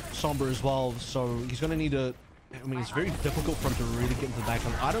Sombra as well, so he's going to need to... I mean, it's very difficult for him to really get into the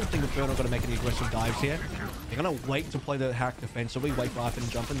backline. I don't think Infernal are going to make any aggressive dives here. They're going to wait to play the hack defensively, wait for Arpen to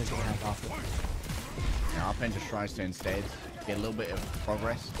jump in, then get the hack after. Now, Arpen just tries to instead get a little bit of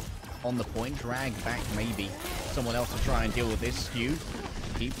progress on the point. Drag back, maybe. Someone else to try and deal with this. Skewed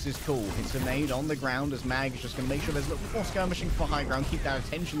keeps his cool. Hits a nade on the ground as Mag is just going to make sure there's a little bit more skirmishing for high ground. Keep that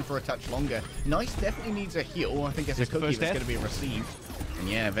attention for a touch longer. Nice definitely needs a heal. I think it's a cookie that's going to be received. And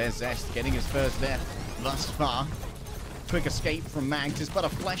yeah, there's Zest getting his first death thus far. Quick escape from Mags. It's but a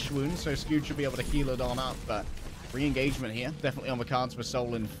flesh wound, so Skewed should be able to heal it on up. But re-engagement here, definitely on the cards for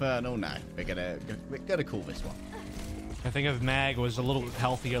Soul Infernal. No, we're gonna call this one. I think if Mag was a little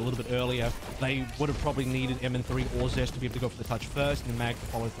healthier, a little bit earlier, they would have probably needed MN3 or Zest to be able to go for the touch first, and Mag to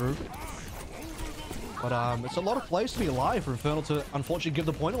follow through. But it's a lot of plays to be alive for Infernal to unfortunately give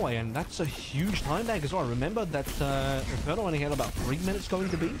the point away, and that's a huge time bag as well. Remember that Infernal only had about 3 minutes going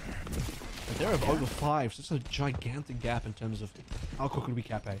to be. But they're over 5, so it's a gigantic gap in terms of how quickly we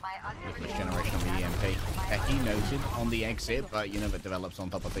cap A. Look at this generation on the EMP. He noted on the exit, but you know that develops on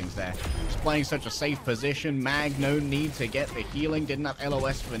top of things there. He's playing such a safe position. Mag, no need to get the healing. Didn't have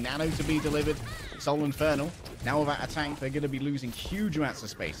LOS for Nano to be delivered. Soul Infernal. Now without a tank, they're going to be losing huge amounts of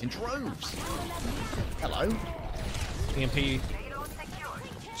space in droves. Hello. EMP.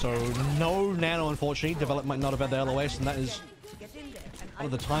 So no Nano, unfortunately. Develop might not have had the LOS, and that is one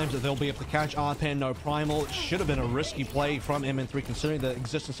of the times that they'll be able to catch Arpen. No Primal. It should have been a risky play from MN3 considering the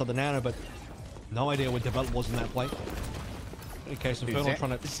existence of the Nano, but no idea what Develop was in that play. In case Infernal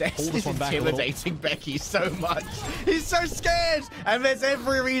trying to pull this one back a little. Intimidating Becky so much. He's so scared, and there's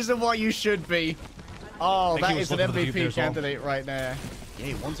every reason why you should be. Oh, that is an MVP candidate right there. Yeah,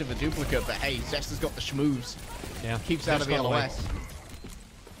 he wanted the duplicate, but hey, Zest has got the schmooves. Yeah, keeps out of the LOS.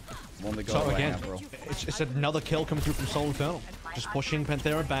 So again, it's another kill coming through from Soul Infernal. Just pushing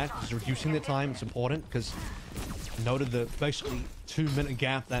PANTHERA back, just reducing the time. It's important because noted the basically 2-minute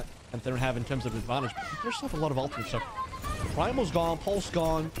gap that PANTHERA have in terms of advantage. But there's still a lot of ultimates. So Primal's gone, Pulse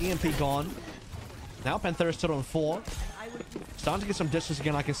gone, EMP gone. Now PANTHERA's still on 4. Starting to get some distance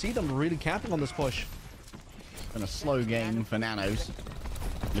again. I can see them really capping on this push. And a slow game for Nanos.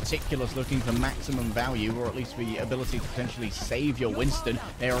 Meticulous, looking for maximum value, or at least the ability to potentially save your Winston.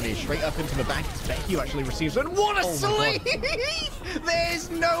 They're already straight up into the back. Becky actually receives it. What a sleep! There's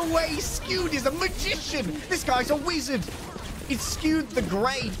no way. Skewed is a magician. This guy's a wizard. It's Skewed the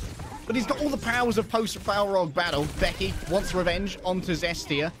Grey, but he's got all the powers of post-Balrog battle. Becky wants revenge onto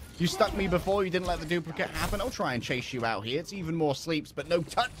Zestia. You stuck me before, you didn't let the duplicate happen. I'll try and chase you out here. It's even more sleeps, but no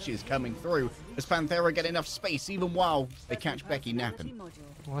touches coming through as PANTHERA get enough space, even while they catch Becky napping.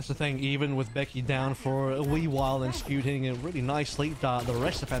 Well, that's the thing. Even with Becky down for a wee while and Skewed hitting a really nice sleep dart, the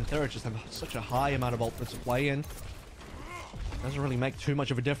rest of PANTHERA just have such a high amount of ultimates to play in. Doesn't really make too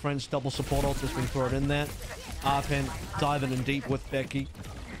much of a difference. Double support ult has been thrown in there. Arpen diving in deep with Becky,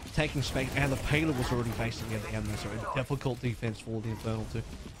 taking space, and the payload was already facing at the end. So a difficult defense for the Infernal to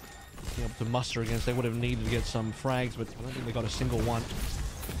be able to muster against. They would have needed to get some frags, but I don't think they got a single one.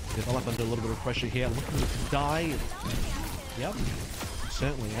 Develop under a little bit of pressure here. Looking to die. Yep,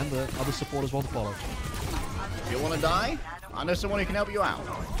 certainly. And the other support as well to follow. If you want to die, I know someone who can help you out.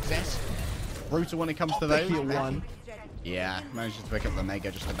 Zest, brutal when it comes to those. One. Yeah, managed to pick up the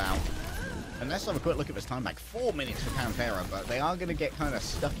Mega just about. And let's have a quick look at this time back. 4 minutes for PANTHERA, but they are going to get kind of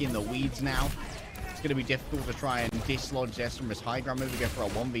stuck in the weeds now. It's going to be difficult to try and dislodge Zest from his high ground move. We go for a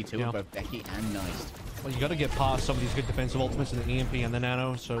 1v2 with both Becky and Nice. Well, you got to get past some of these good defensive ultimates in the EMP and the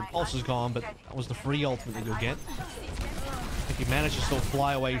Nano. So Pulse is gone, but that was the free ultimate that you'll get. I think he managed to still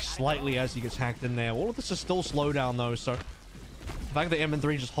fly away slightly as he gets hacked in there. All of this is still slow down though, so the fact that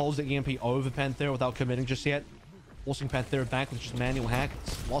MN3 just holds the EMP over PANTHERA without committing just yet, forcing PANTHERA back with just manual hack.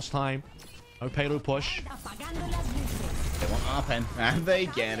 It's lost time. No payload push. They want Arpen, and they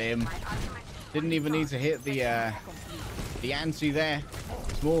get him. Didn't even need to hit the ante there.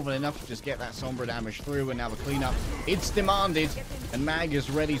 It's more than enough to just get that Sombra damage through, and now the cleanup. It's demanded, and Mag is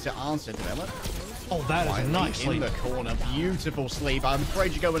ready to answer. Develop. Oh, that is a nice sleep. In the corner. Beautiful sleep. I'm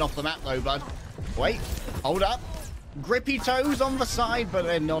afraid you're going off the map, though, bud. Wait. Hold up. Grippy toes on the side, but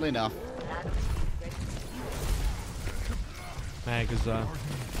they're not enough. Mag is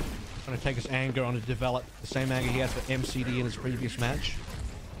Going to take his anger on to develop the same anger he had for MCD in his previous match.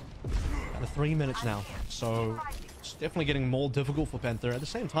 For 3 minutes now, so it's definitely getting more difficult for PANTHERA. At the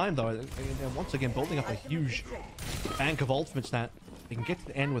same time, though, they're once again building up a huge bank of ultimates that they can get to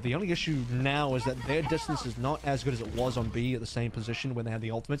the end with. The only issue now is that their distance is not as good as it was on B at the same position when they had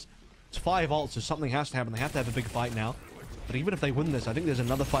the ultimates. It's 5 ults, so something has to happen. They have to have a big fight now. But even if they win this, I think there's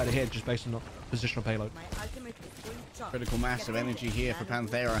another fight ahead just based on the positional payload. Critical mass of energy here for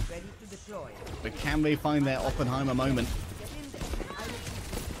PANTHERA. But can they find their Oppenheimer moment?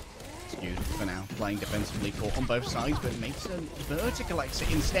 Skewed for now, playing defensively, caught on both sides, but makes a vertical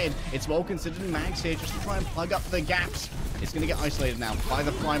exit instead. It's well considered Mags here just to try and plug up the gaps. It's going to get isolated now by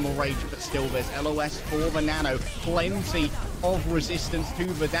the Primal Rage, but still there's LOS for the Nano. Plenty of resistance to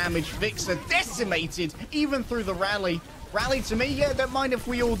the damage. Vixer decimated even through the rally. Rally to me, yeah, don't mind if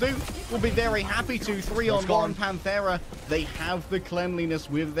we all do. We'll be very happy to. 3-on-1 PANTHERA. They have the cleanliness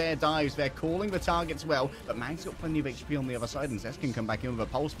with their dives. They're calling the targets well, but Mag's got plenty of HP on the other side, and Zest can come back in with a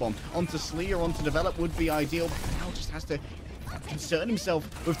pulse bomb. Onto Sleer, onto Develop would be ideal, but now just has to concern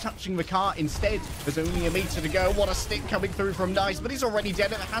himself with touching the car instead. There's only a meter to go. What a stick coming through from Nice, but he's already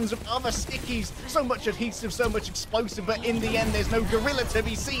dead at the hands of other stickies. So much adhesive, so much explosive, but in the end, there's no gorilla to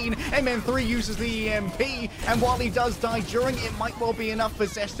be seen. MN3 uses the EMP, and while he does die during it, might well be enough for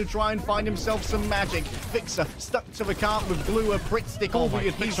Zest to try and find himself some magic. Vixer stuck to the car with glue, a Pritt stick, all the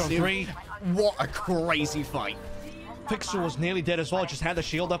adhesive. What a crazy fight. Pixel was nearly dead as well, just had the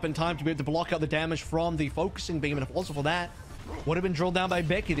shield up in time to be able to block out the damage from the focusing beam, and if it wasn't for that, would have been drilled down by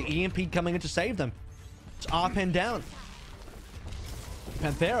Becky. The EMP coming in to save them. It's R-Pen down.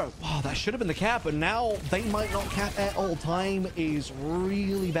 PANTHERA, wow, that should have been the cap, but now they might not cap at all. Time is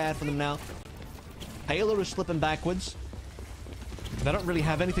really bad for them now. Halo is slipping backwards. They don't really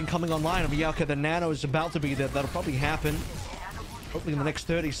have anything coming online. But yeah, okay, the Nano is about to be there. That'll probably happen. Hopefully in the next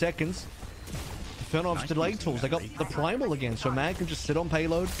 30 seconds. Infernal have delayed tools. They got the Primal again, so Mag can just sit on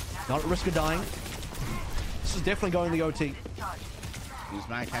payload, not at risk of dying. This is definitely going the OT. As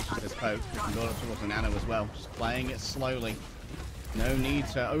Mag catches this poke, and got up towards the Nano as well, just playing it slowly. No need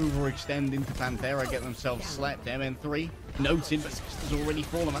to overextend into PANTHERA, get themselves slept. MN3 noted, but has already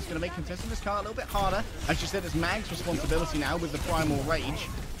fallen. That's going to make contesting this car a little bit harder. As you said, it's Mag's responsibility now with the Primal Rage.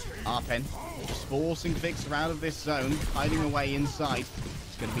 R-Pen just forcing Vixer out of this zone, hiding away inside.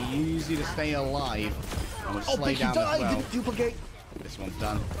 It's going to be easy to stay alive. And we'll slay down as well. Didn't duplicate. This one's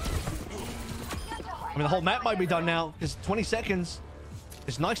done. I mean, the whole map might be done now. It's 20 seconds.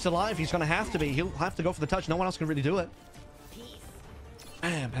 It's Nice alive. He's going to have to be. He'll have to go for the touch. No one else can really do it.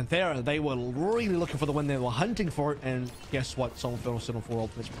 Man, PANTHERA, they were really looking for the win. They were hunting for it. And guess what? Soul Infernal still on 4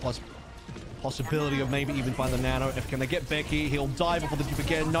 ultimates. Plus possibility of maybe even find the Nano. If can they get Becky, he'll die before the dupe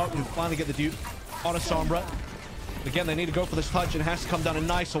again. No, he'll finally get the dupe on a Sombra. Again, they need to go for this touch. And it has to come down and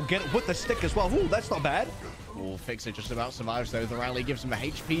Nice. He'll get it with the stick as well. Ooh, that's not bad. Oh, Fixer just about survives though. The rally gives him the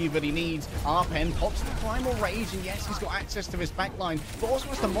HP that he needs. R-Pen pops the Primal Rage, and yes, he's got access to his backline, but also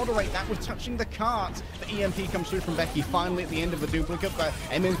has to moderate that with touching the cart. The EMP comes through from Becky finally at the end of the duplicate, but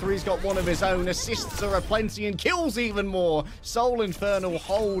MN3's got one of his own. Assists are aplenty and kills even more. Soul Infernal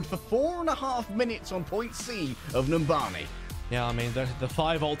hold for 4.5 minutes on point C of Numbani. Yeah, I mean, the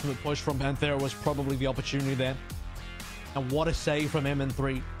 5 ultimate push from PANTHERA was probably the opportunity there. And what a save from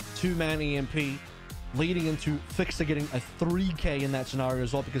MN3. 2-man EMP. Leading into Fixer getting a 3k in that scenario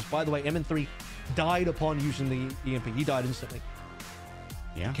as well, because by the way, MN3 died upon using the EMP. He died instantly.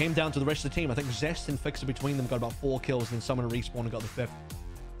 Yeah. It came down to the rest of the team. I think Zest and Fixer between them got about 4 kills, and then someone respawned and got the 5th.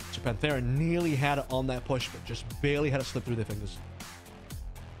 So PANTHERA nearly had it on that push, but just barely had it slip through their fingers.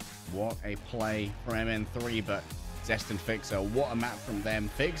 What a play from MN3, but Zest and Fixer, what a map from them.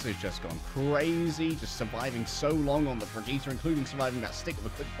 Fixer's just gone crazy, just surviving so long on the Brigitte, including surviving that stick with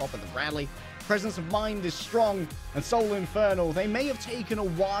a quick pop at the rally. Presence of mind is strong, and Soul Infernal, they may have taken a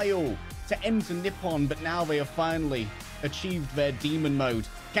while to enter Nippon, but now they have finally achieved their demon mode.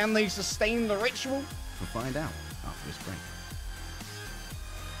 Can they sustain the ritual? We'll find out after this break.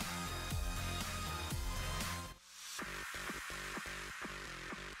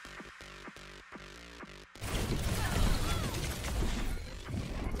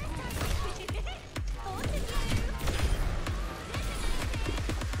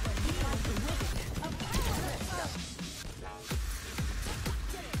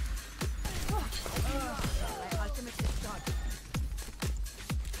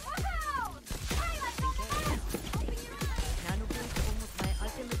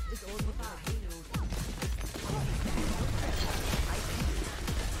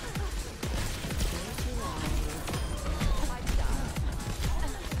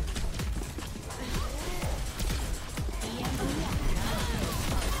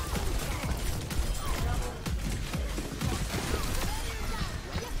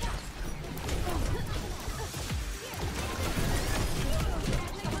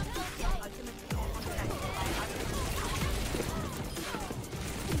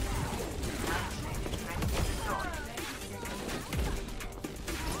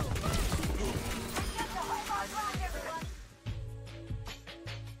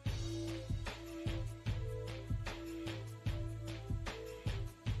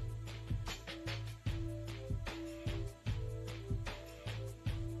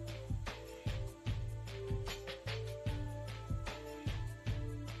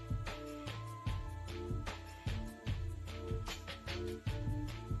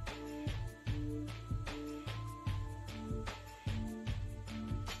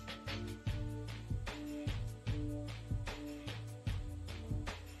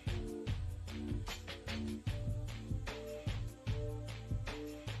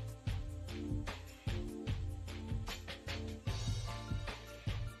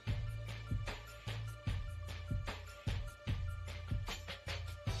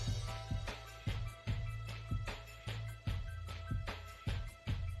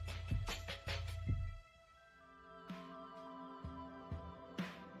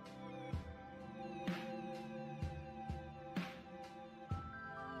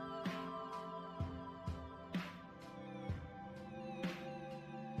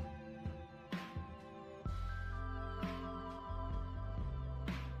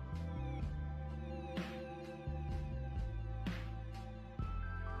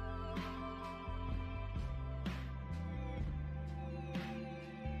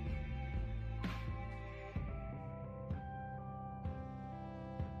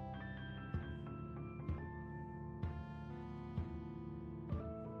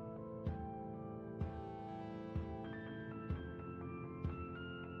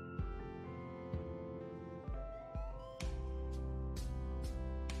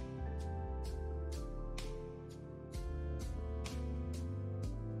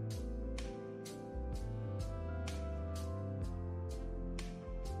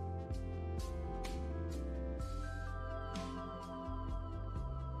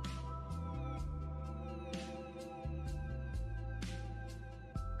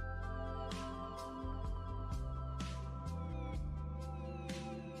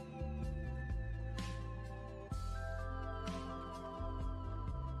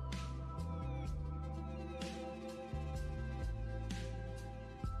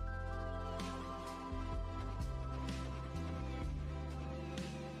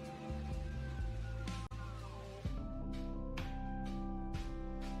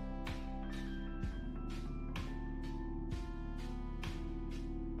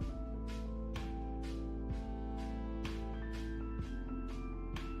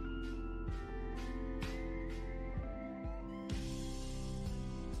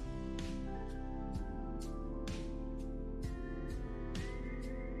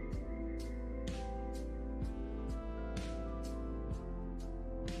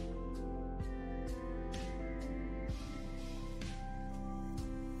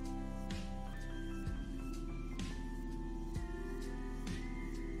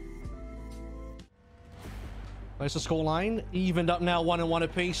 There's the scoreline. Evened up now, 1-1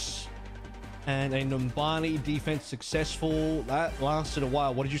 apiece. And a Numbani defense successful. That lasted a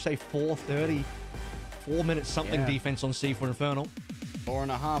while. What did you say? 4:30? 4 minutes something defense on C for Infernal.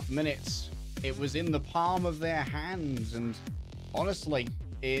 4.5 minutes. It was in the palm of their hands. And honestly,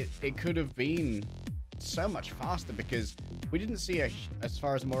 it could have been so much faster because we didn't see, as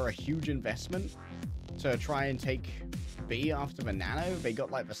far as more, a huge investment to try and take B after the Nano. They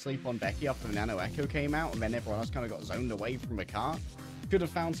got like the sleep on Becky after the Nano Echo came out, and then everyone else kind of got zoned away from the car. Could have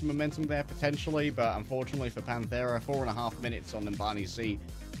found some momentum there potentially, but unfortunately for PANTHERA, 4.5 minutes on Numbani's C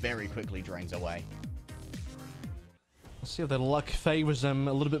very quickly drains away. Let's see if their luck favors them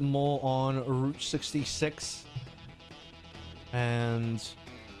a little bit more on Route 66. And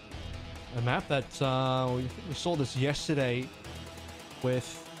a map that we saw this yesterday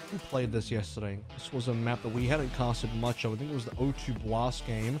with... Who played this yesterday? This was a map that we hadn't casted much of. I think it was the O2 Blast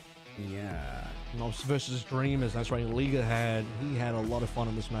game. Yeah. No, versus Dreamers. That's right. Liga he had a lot of fun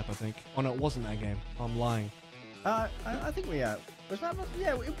on this map, I think. Oh no, it wasn't that game. I'm lying. I think we was that?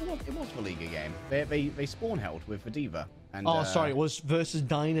 Yeah, it was the Liga game. They spawn held with the Diva. And oh, sorry, it was versus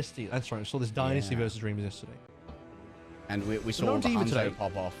Dynasty. That's right. I saw this Dynasty versus Dreamers yesterday. And we saw the Hanzo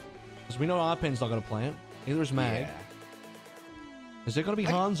pop off. Because we know Arpen's not going to play it. Neither is Mag. Yeah. Is it going to be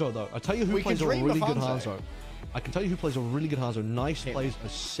Hanzo, though? I'll tell you who plays a really good Hanzo. I can tell you who plays a really good Hanzo. Nice plays a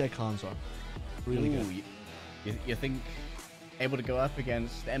sick Hanzo. Really good. You think able to go up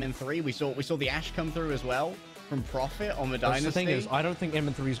against MN3? We saw the Ashe come through as well from Profit on the Dynasty. The thing is, I don't think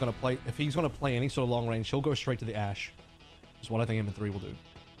MN3 is going to play... If he's going to play any sort of long range, he'll go straight to the Ashe. That's what I think MN3 will do.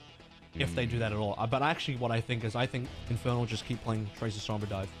 If they do that at all. But actually, what I think is, I think Infernal will just keep playing Tracer Sombra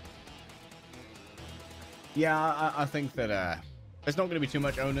Dive. Yeah, I think that... there's not going to be too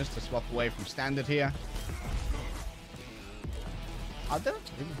much onus to swap away from standard here. I don't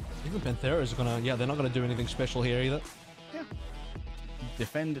even PANTHERA is gonna... Yeah, they're not gonna do anything special here either. Yeah.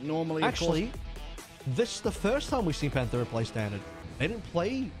 Defend normally. Actually, this is the first time we've seen PANTHERA play standard. They didn't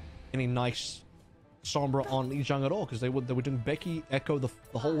play any nice Sombra on Ijang at all because they were doing Becky Echo the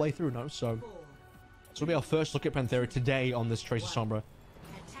whole way through. No, so this will be our first look at PANTHERA today on this Tracer Sombra.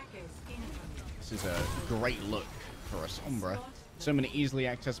 This is a great look for a Sombra. So many easily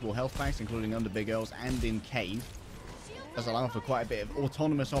accessible health packs, including under Big L's and in Cave. That's allowing for quite a bit of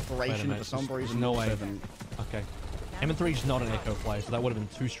autonomous operation for Sombra. There's no way. Okay. MN3 is not an Echo player, so that would have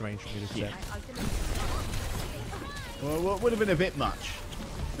been too strange for me to say. Well, it would have been a bit much.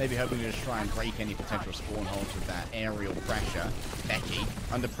 Maybe hoping to just try and break any potential spawn holes with that aerial pressure. Becky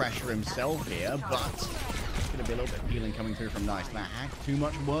under pressure himself here, but it's going to be a little bit of healing coming through from Nice. That hack, too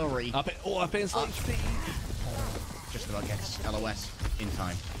much worry. Up in speed. Just about gets LOS in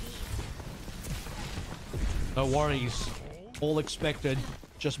time. No worries. All expected.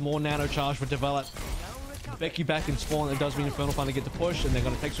 Just more nano charge for Develop. Becky back in spawn. It does mean Infernal finally get to push, and they're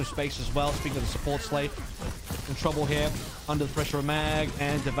going to take some space as well. Speaking of the support slate, in trouble here. Under the pressure of Mag,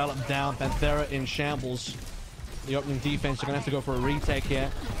 and Develop down. PANTHERA in shambles. The opening defense, they're going to have to go for a retake here.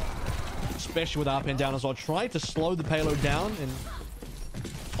 Especially with Arpen down as well. Try to slow the payload down, and...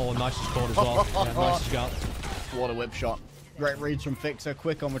 Oh, nice scored as well. Yeah, nice scout. What a whip shot. Great reads from Fixer.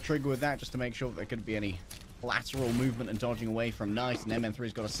 Quick on the trigger with that, just to make sure that there could be any lateral movement and dodging away from Nice. And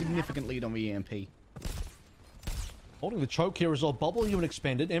MN3's got a significant lead on the EMP. Holding the choke here as well. Bubble even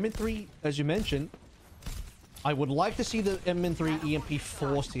expanded. MN3, as you mentioned, I would like to see the MN3 EMP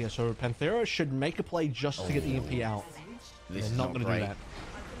forced here. So PANTHERA should make a play just to get the EMP out. This They're is not going to do that.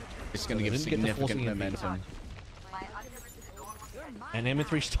 It's going to give significant momentum. And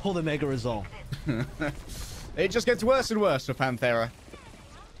MN3 stole the Mega Resolve. It just gets worse and worse for PANTHERA.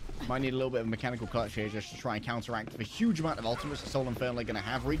 Might need a little bit of mechanical clutch here just to try and counteract the huge amount of ultimates that Seoul Infernal are going to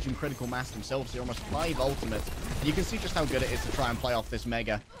have. Reaching critical mass themselves, they're almost 5 ultimates. You can see just how good it is to try and play off this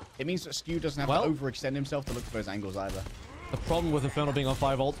Mega. It means that Skew doesn't have to overextend himself to look for those angles either. The problem with Infernal being on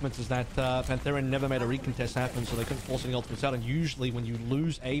 5 ultimates is that PANTHERA never made a recontest happen, so they couldn't force any ultimates out. And usually when you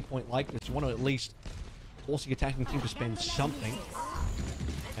lose a point like this, you want to at least force the attacking team to spend something.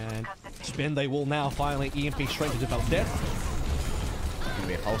 And spin they will now. Finally, EMP straight to Develop Death. Going to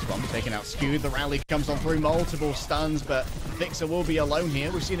be a pulse bomb taking out Skew. The rally comes on through multiple stuns, but Fixer will be alone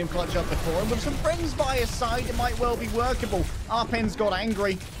here. We've seen him clutch up the core, and with some friends by his side, it might well be workable. Arpen's got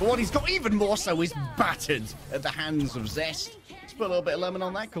angry, but what he's got even more so is battered at the hands of Zest. Let's put a little bit of lemon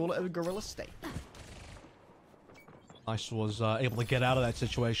on that, call it a gorilla steak. Nice was able to get out of that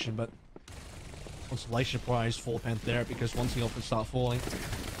situation, but consolation prize for PANTHERA because once the ultimates start falling,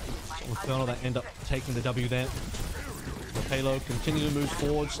 Infernal that end up taking the W there. The payload continue to move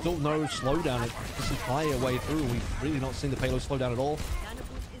forward. Still no slowdown this entire way through. We've really not seen the payload slow down at all.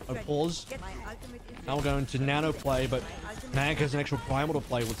 A pause. Now we're going to nano play, but Mag has an extra primal to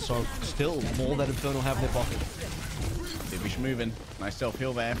play with, so still more that Infernal have in their pocket. Divish moving. Nice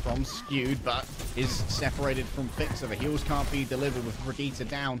self-heal there from Skewed, but is separated from Fixer. The heals can't be delivered with Brigitte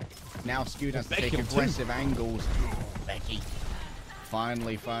down. Now Skewed has to take aggressive angles. Becky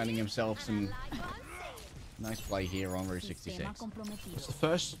finally finding himself some nice play here on Route 66. It's the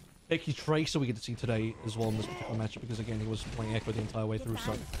first Becky Tracer we get to see today as well in this particular matchup, because again, he was playing Echo the entire way through,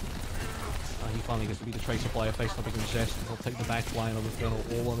 so he finally gets to be the Tracer player faced up against Zest, and he'll take the back line of Infernal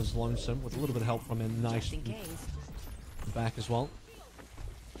all on his lonesome with a little bit of help from him. Nice back as well.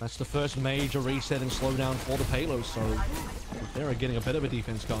 That's the first major reset and slowdown for the Palos, so they're getting a bit of a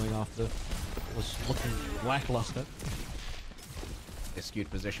defense going after it was looking lackluster. This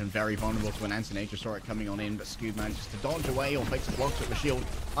Skewed position very vulnerable to an anti-nature. Saw it coming on in, but Skewed manages to dodge away or Fixer blocks with the shield.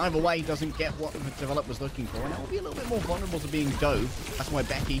 Either way, doesn't get what the developer was looking for, and it will be a little bit more vulnerable to being dove. That's why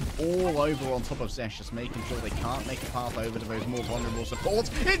Becky all over on top of Zesh, just making sure they can't make a path over to those more vulnerable supports.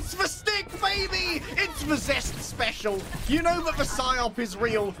 It's the stick, baby! It's the Zest special! You know that the PsyOp is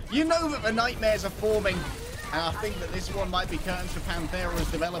real. You know that the nightmares are forming. And I think that this one might be curtains for PANTHERA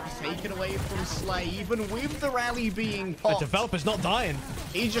as developers taken away from Slay, even with the rally being popped. The developer's not dying.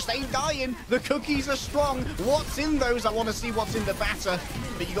 He just ain't dying. The cookies are strong. What's in those? I want to see what's in the batter.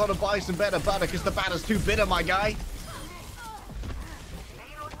 But you got to buy some better butter because the batter's too bitter, my guy.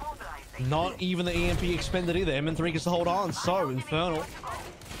 Not even the EMP expended either. MN3 gets to hold on. So Infernal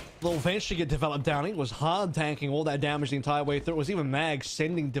will eventually get developed down. It was hard tanking all that damage the entire way through. It was even Mag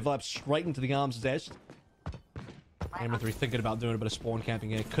sending developed straight into the arms of Zest. MN3 thinking about doing a bit of spawn camping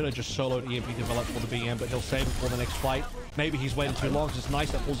here. Could have just soloed EMP developed for the BM, but he'll save it for the next fight. Maybe he's waiting too long. It's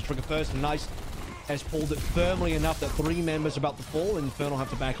nice that pulls the trigger first, and Nice has pulled it firmly enough that 3 members about to fall, and Infernal have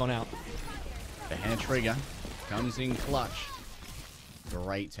to back on out. The hair trigger comes in clutch.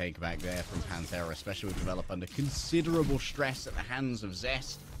 Great take back there from PANTHERA, especially with develop under considerable stress at the hands of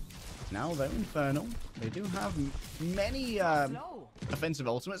Zest. Now, though, Infernal, they do have many offensive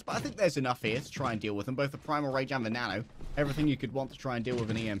ultimates, but I think there's enough here to try and deal with them. Both the Primal Rage and the Nano. Everything you could want to try and deal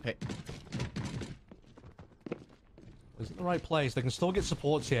with an EMP. Is it the right place? They can still get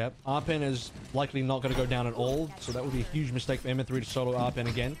supports here. Arpen is likely not going to go down at all, so that would be a huge mistake for MN3 to solo Arpen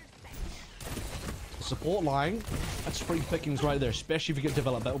again. The support line, that's free pickings right there, especially if you get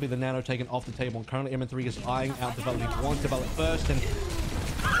developed. That will be the Nano taken off the table. And currently MN3 is eyeing out development. He wants develop first, and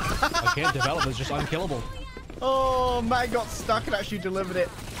again, development is just unkillable. Oh, Mag got stuck and actually delivered it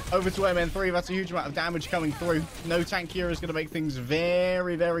over to MN3. That's a huge amount of damage coming through. No tank here is going to make things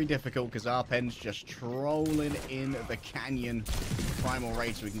very, very difficult because Arpen's just trolling in the canyon. Primal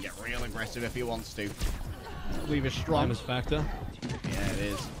Rage, so we can get real aggressive if he wants to. I believe is strong. Time is factor. Yeah, it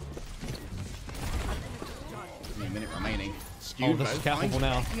is. Only a minute remaining. Skewed, this is capable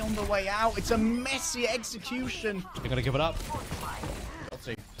now. On the way out. It's a messy execution. They're going to give it up. Got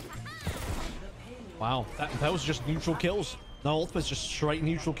to. Wow, that was just neutral kills. No ultimates, just straight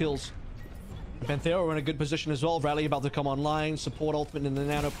neutral kills. PANTHERA are in a good position as well. Rally about to come online. Support ultimate in the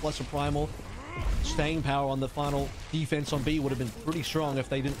Nano plus a Primal. Staying power on the final defense on B would have been pretty strong if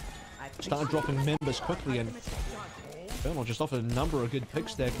they didn't start dropping members quickly. And Infernal just offered a number of good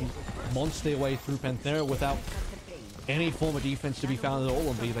picks there. Can monster their way through PANTHERA without any form of defense to be found at all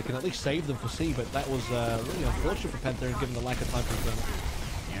on B. They can at least save them for C, but that was really unfortunate for PANTHERA given the lack of time for Infernal.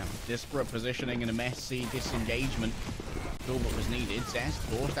 Yeah, disparate positioning and a messy disengagement. All what was needed. Zest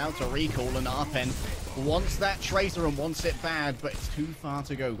forced out to recall, and Arpen wants that Tracer and wants it bad, but it's too far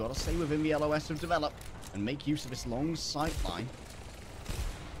to go. Got to stay within the LOS of develop and make use of this long sight line.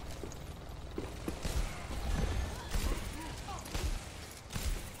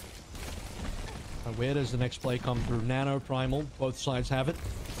 Where does the next play come through? Nano, Primal, both sides have it.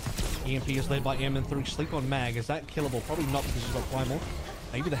 EMP is led by MN3. Sleep on Mag. Is that killable? Probably not because he's got Primal.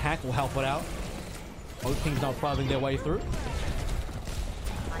 Maybe the hack will help it out. Both teams now driving their way through.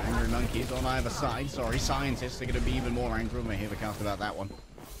 Angry monkeys on either side. Sorry, scientists are going to be even more angry when we hear the cast about that one.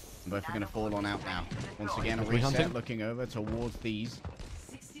 And both are going to fall on out now. Once again, a reset looking over towards these.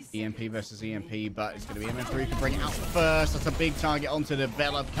 EMP versus EMP, but it's going to be MN3 can bring it out first. That's a big target onto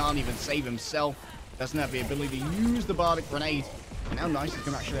develop. Can't even save himself. Doesn't have the ability to use the Bardic Grenade. And now Nice is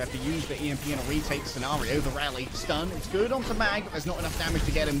going to actually have to use the EMP in a retake scenario. The rally stun. It's good onto Mag, but there's not enough damage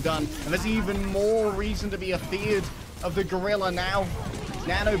to get him done. And there's even more reason to be afeared of the Gorilla now.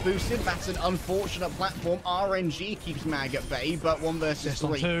 Nano boosted. That's an unfortunate platform. RNG keeps Mag at bay, but 1 versus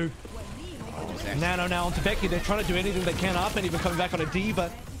 3. 2. Nano now onto Becky. They're trying to do anything they can up and even coming back on a D,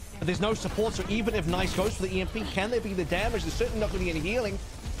 but there's no support. So even if Nice goes for the EMP, can there be the damage? There's certainly not going to be any healing.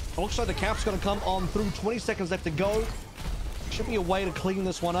 It looks like the cap's going to come on through. 20 seconds left to go. Should be a way to clean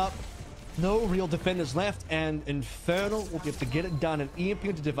this one up. No real defenders left, and Infernal will be able to get it done. An EMP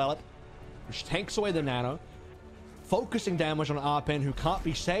to develop, which takes away the nano. Focusing damage on Arpen, who can't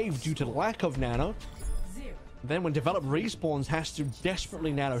be saved due to lack of nano. Then when develop respawns, has to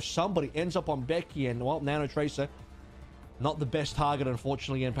desperately nano. Somebody ends up on Becky, and well, Nano Tracer, not the best target,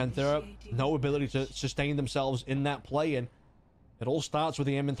 unfortunately, in Panthera. No ability to sustain themselves in that play, and it all starts with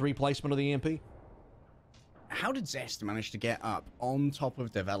the M3 placement of the EMP. How did Zest manage to get up on top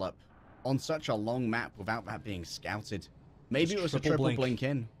of develop on such a long map without that being scouted? Maybe it was a triple blink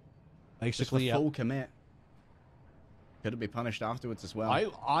in. Basically, just a full commit. Could it be punished afterwards as well?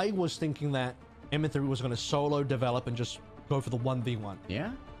 I was thinking that M3 was going to solo develop and just go for the 1v1.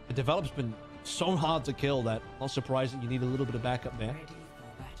 Yeah? The develop's been so hard to kill that not surprised that you need a little bit of backup there.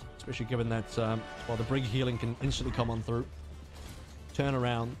 Especially given that, well, the Brig healing can instantly come on through. Turn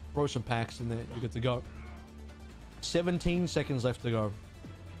around, throw some packs, and then you're good to go. 17 seconds left to go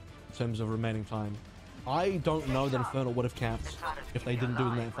in terms of remaining time. I don't know that Infernal would have capped if they didn't do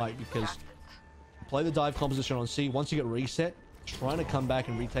it in that fight, because play the dive composition on C. Once you get reset, trying to come back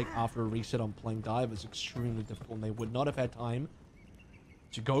and retake after a reset on playing dive is extremely difficult, and they would not have had time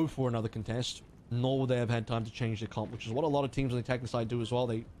to go for another contest, nor would they have had time to change their comp, which is what a lot of teams on the attacking side do as well.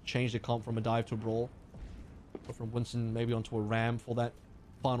 They change their comp from a dive to a brawl, or from Winston maybe onto a ram for that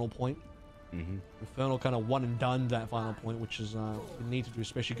final point. Infernal kind of one and done that final point, which is you need to do,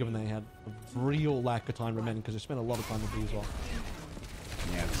 especially given they had a real lack of time remaining, because they spent a lot of time on B as well.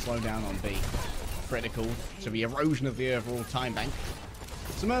 Yeah, the slowdown on B. Critical to the erosion of the overall time bank.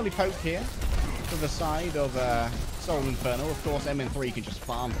 Some early poke here to the side of Seoul Infernal. Of course, MN3 can just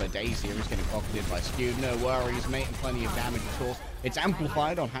farm for days here. He's getting pocketed by Skewed. No worries, making plenty of damage, of course. It's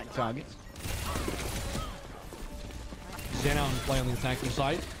amplified on hack targets. Zen out and play on the attacking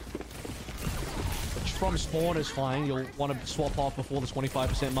side, which from spawn is fine. You'll want to swap off before the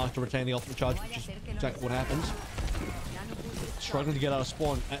 25% mark to retain the ultimate charge, which is exactly what happens. Struggling to get out of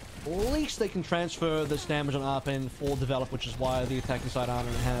spawn. At least they can transfer this damage on Arpen for develop, which is why the attacking side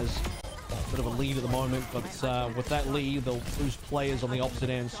Arpen has a bit of a lead at the moment. But with that lead, they'll lose players on the opposite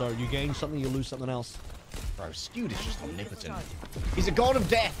end. So you gain something, you lose something else. Bro, Skewed is just omnipotent. He's a god of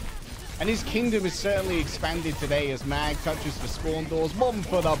death, and his kingdom is certainly expanded today as Mag touches the spawn doors. One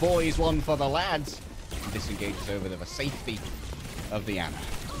for the boys, one for the lads. And disengages over the safety of the Ana.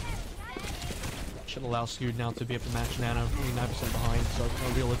 Should allow Skewed now to be able to match Nano, 29% behind, so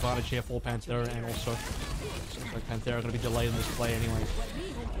no real advantage here for Panthera, and also seems like Panthera are going to be delayed in this play anyways.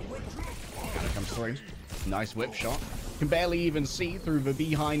 Ana comes through. Nice whip shot. Can barely even see through the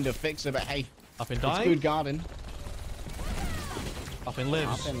behind of Fixer, but hey, up and it's dive. good garden. Up and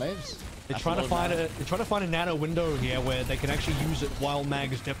lives. Up and lives. They're trying to find a Nano window here where they can actually use it while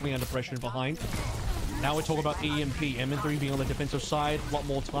Mag is definitely under pressure and behind. Now we're talking about EMP. M3 being on the defensive side, a lot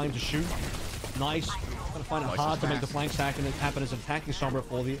more time to shoot. Nice. Gonna find it hard to make the flanks happen as attacking Sombra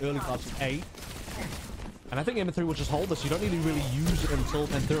for the early parts of A. And I think M3 will just hold this. You don't need to really use it until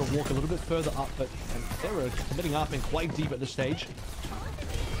Panthera walk a little bit further up, but Panthera committing up and quite deep at this stage.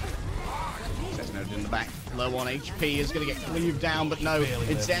 Zest noted in the back. Low on HP is going to get cleaved down, but no,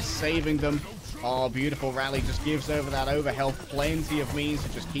 it's Zest saving them. Oh, beautiful rally. Just gives over that overhealth. Plenty of means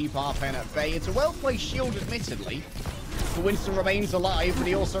to just keep Arpen at bay. It's a well-placed shield, admittedly. But Winston remains alive, but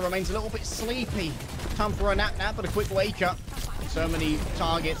he also remains a little bit sleepy. Time for a nap, but a quick wake-up. So many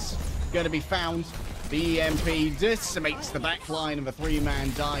targets going to be found. The EMP decimates the back line of a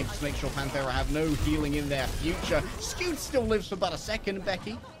three-man dive just to make sure Panthera have no healing in their future. Skewed still lives for about a second.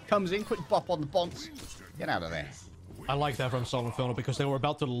 Becky comes in, quick bop on the bonds. Get out of there. I like that from Seoul Infernal, because they were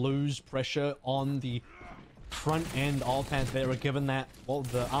about to lose pressure on the front end of Panthera, given that, well,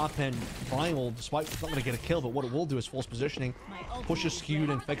 the Arpen triangle, despite it's not going to get a kill, but what it will do is force positioning, pushes Skewed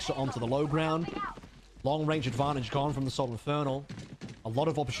and Fixer onto the low ground. Long range advantage gone from the Seoul Infernal. A lot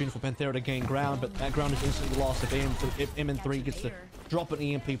of opportunity for Panthera to gain ground, but that ground is instantly lost if MN3 gets to drop an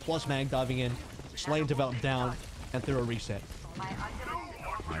EMP plus Mag diving in, Slay develop down, Panthera reset.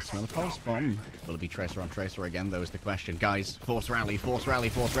 Nice another pulse bomb. Will it be Tracer on Tracer again, though, is the question. Guys, force rally, force rally,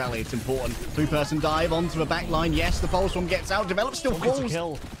 force rally. It's important. Three-person dive onto the back line. Yes, the pulse bomb gets out. Develop still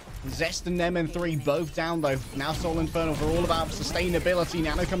falls. Zest and MN3 both down, though. Now Seoul Infernal are all about sustainability.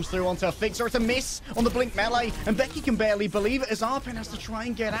 Nano comes through onto a Fixer. It's a miss on the blink melee, and Becky can barely believe it as Arpen has to try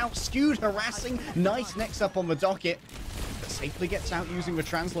and get out. Skewed harassing. Nice next up on the docket, but safely gets out using the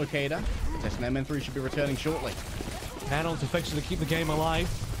translocator. Zest and MN3 should be returning shortly. Nano to Fixer to keep the game alive.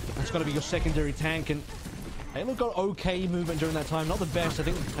 That's got to be your secondary tank, and Halo got okay movement during that time. Not the best. I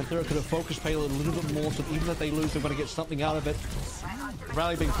think Panthera could have focused Payload a little bit more, so even if they lose, they're going to get something out of it.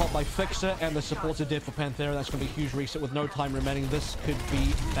 Rally being popped by Fixer, and the supports are dead for Panthera. That's going to be a huge reset with no time remaining. This could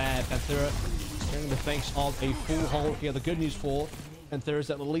be bad. Panthera staring in the face of a full hold here. The good news for Panthera is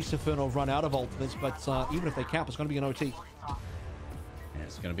that at least Infernal run out of ultimates, but even if they cap, it's going to be an OT.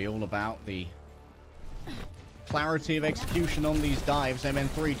 It's going to be all about the clarity of execution on these dives.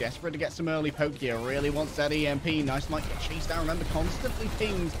 MN3 desperate to get some early poke here. Really wants that EMP. Nice might get chased down. Remember, constantly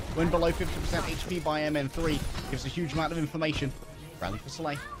pinged when below 50% HP by MN3. Gives a huge amount of information. Rally for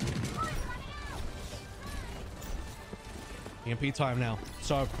Soleil. EMP time now.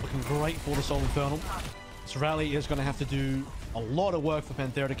 So looking great for the Seoul Infernal. This rally is going to have to do a lot of work for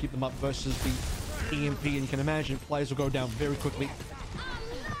Panthera to keep them up versus the EMP, and you can imagine players will go down very quickly.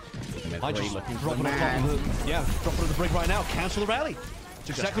 I just looking drop for it on top of the, yeah, drop it on the brig right now. Cancel the rally. That's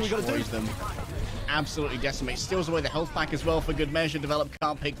exactly what we got to do. Them. Absolutely decimate. Steals away the health pack as well for good measure. Develop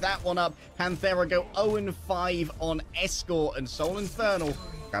can't pick that one up. Panthera go 0-5 on Escort, and Seoul Infernal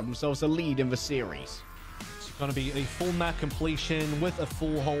grab themselves a lead in the series. It's going to be a full map completion with a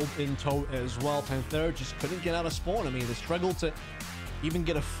full hold in tow as well. Panthera just couldn't get out of spawn. I mean, they struggled to even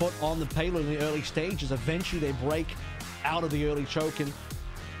get a foot on the payload in the early stages. Eventually, they break out of the early choke and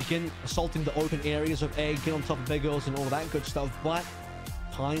begin assaulting the open areas of A, get on top of big girls and all of that good stuff, but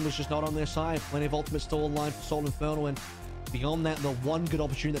time was just not on their side. Plenty of ultimates still online for Seoul Infernal, and beyond that, the one good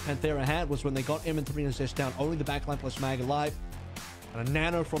opportunity that Panthera had was when they got MN3 and assist down, only the backline plus Mag alive, and a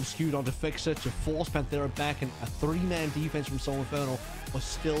nano from Skewed onto Fixer to force Panthera back, and a three-man defense from Seoul Infernal was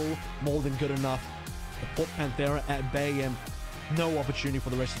still more than good enough to put Panthera at bay, and no opportunity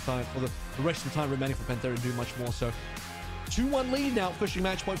for the rest of the time, for the rest of the time remaining for Panthera to do much more. So 2-1 lead now, pushing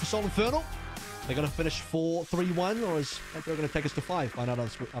match point for Seoul Infernal. They're going to finish 4-3-1, or is Panthera going to take us to 5? Find out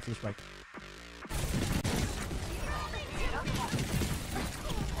after this break.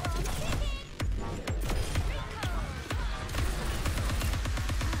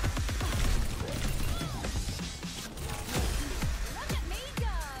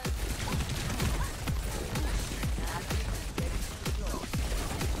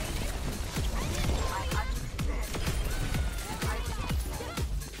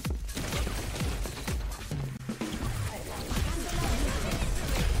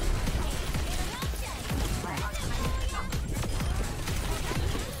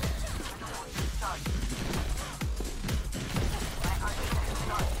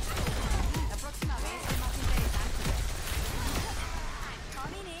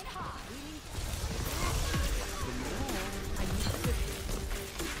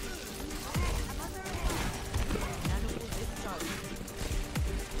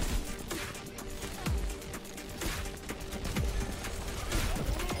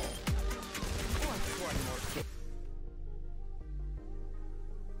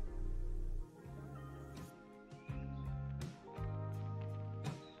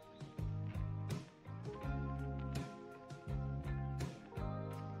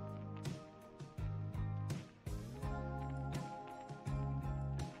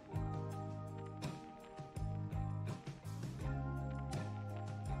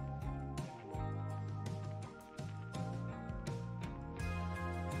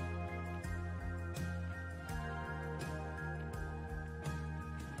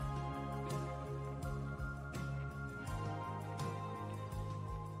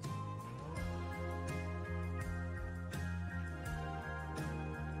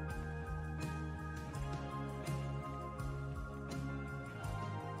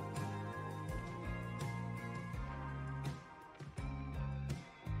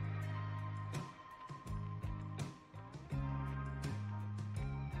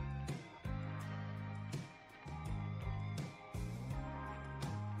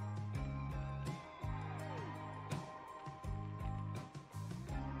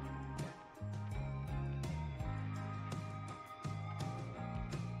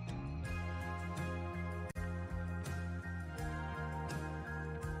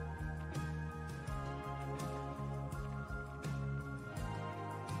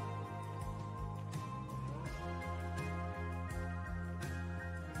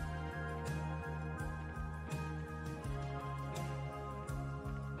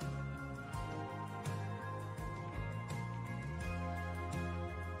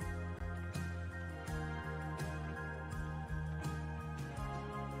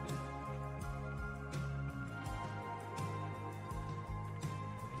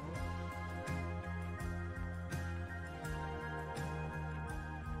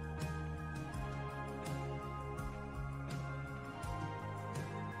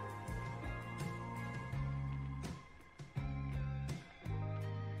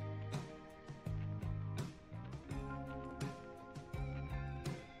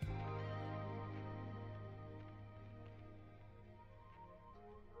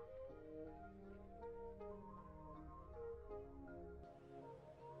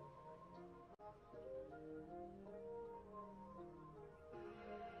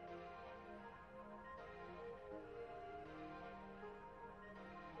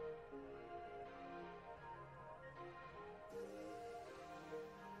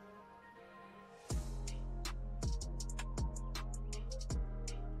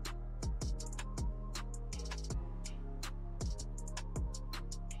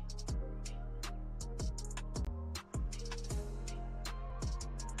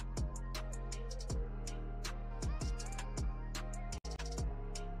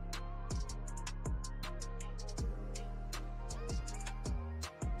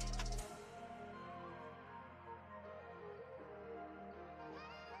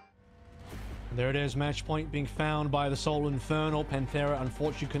 There it is, match point being found by the Seoul Infernal. PANTHERA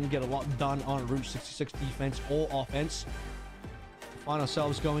unfortunately couldn't get a lot done on Route 66 defense or offense. We find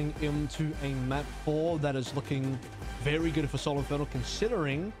ourselves going into a map 4 that is looking very good for Seoul Infernal,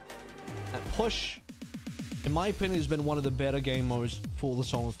 considering that push, in my opinion, has been one of the better game modes for the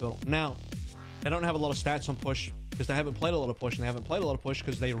Seoul Infernal. Now, they don't have a lot of stats on push because they haven't played a lot of push, and they haven't played a lot of push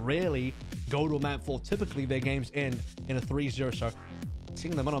because they rarely go to a map 4. Typically, their games end in a 3-0, so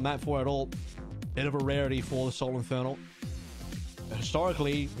seeing them on map 4 at all, bit of a rarity for the Seoul Infernal.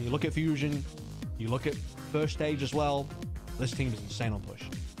 Historically, when you look at Fusion, you look at first stage as well, this team is insane on push.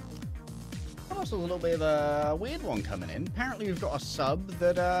 Also a little bit of a weird one coming in. Apparently we've got a sub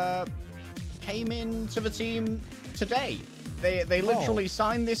that came into the team today. They literally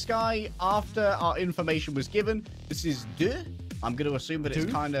signed this guy after our information was given. This is De. I'm going to assume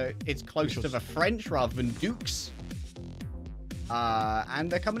that it's close to the French rather than Dukes.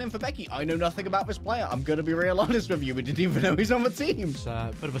 And they're coming in for Becky. I know nothing about this player. I'm going to be real honest with you. We didn't even know he's on the team. It's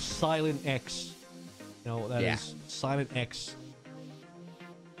a bit of a silent X. You know what that is? Silent X.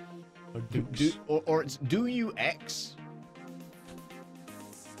 Or Dukes. Or it's Do You X?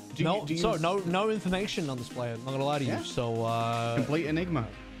 No information on this player. I'm not gonna lie to you. So complete enigma.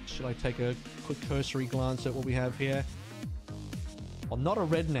 Should I take a quick cursory glance at what we have here? Well, not a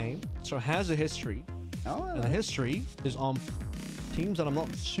red name, so it has a history. And the history is on teams that I'm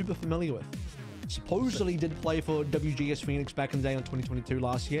not super familiar with. Supposedly did play for WGS Phoenix back in the day on 2022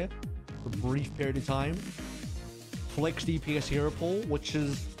 last year for a brief period of time. Flex DPS hero pool, which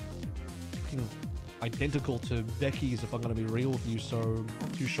is identical to Becky's, if I'm going to be real with you, so I'm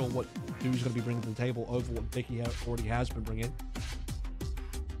not too sure what Dude's going to be bringing to the table over what Becky already has been bringing.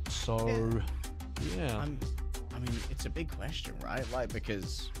 So, yeah. I mean, it's a big question, right? Like,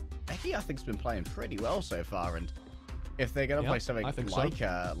 because Becky, I think, has been playing pretty well so far, and if they're going to play something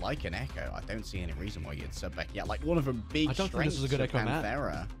like an Echo, I don't see any reason why you'd sub Becky out. Like, one of the big strengths of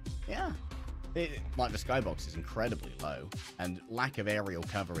PANTHERA. Yeah. Like, the skybox is incredibly low, and lack of aerial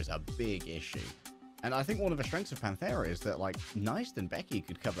cover is a big issue. And I think one of the strengths of PANTHERA is that, like, Neist and Becky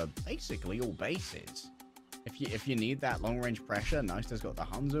could cover basically all bases. If you need that long-range pressure, Neist has got the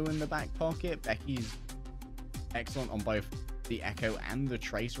Hanzo in the back pocket. Becky's excellent on both the Echo and the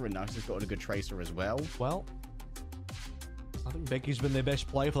Tracer, and Neist has got a good Tracer as well. Well, I think Becky's been their best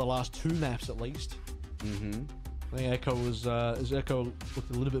player for the last 2 maps at least. Mm-hmm. I think Echo was his Echo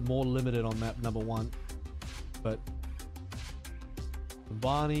looked a little bit more limited on map number 1, but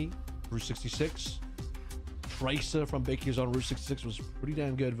Barney, Route 66, Tracer from Becky's on Route 66 was pretty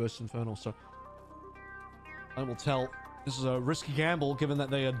damn good versus Infernal. So I will tell. This is a risky gamble given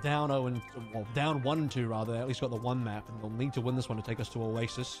that they are down 0 and well, down 1 and 2 rather. They at least got the 1 map, and they'll need to win this one to take us to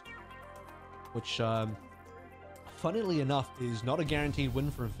Oasis, which funnily enough is not a guaranteed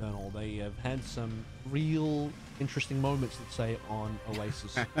win for Infernal. They have had some real interesting moments, let's say, on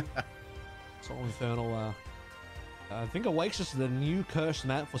Oasis. Soul Infernal, I think Oasis is the new cursed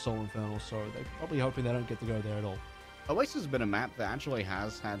map for Soul Infernal, so they're probably hoping they don't get to go there at all. Oasis has been a map that actually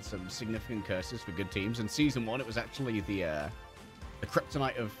has had some significant curses for good teams. In Season 1, it was actually the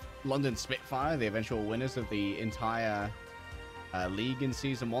Kryptonite of London Spitfire, the eventual winners of the entire league in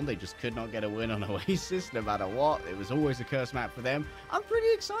Season 1. They just could not get a win on Oasis, no matter what. It was always a curse map for them. I'm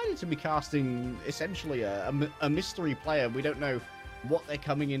pretty excited to be casting, essentially, a mystery player. We don't know what they're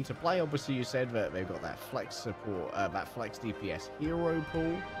coming into play. Obviously, you said that they've got that flex support, that flex DPS hero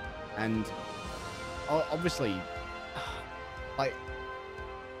pool, and obviously, like,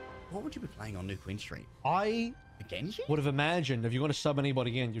 what would you be playing on New Queen Street? I Genji? would have imagined if you want to sub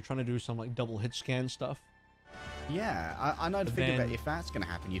anybody in, you're trying to do some like double hit scan stuff. Yeah, I know. To figure that if that's going to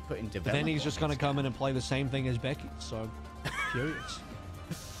happen, you put in development. Then he's just going to come in and play the same thing as Becky. So, curious.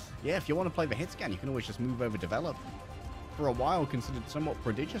 Yeah, if you want to play the hit scan, you can always just move over develop. For a while, considered somewhat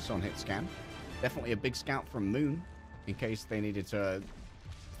prodigious on hit scan. Definitely a big scout from Moon, in case they needed to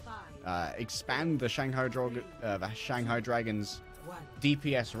expand the Shanghai Dragons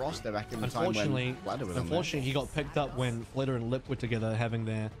DPS roster back in the time when Flutter was unfortunately, he got picked up when Flutter and Lip were together having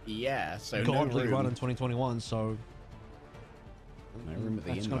their so godly run in 2021. So no room at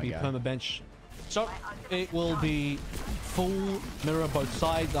the that's going to be perma bench. So it will be full mirror both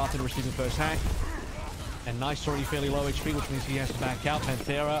sides after receiving first hack. And Neist already fairly low HP, which means he has to back out.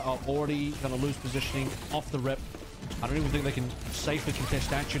 PANTHERA are already going to lose positioning off the rip. I don't even think they can safely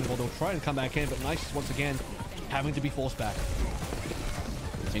contest action, or they'll try and come back in, but Neist once again having to be forced back.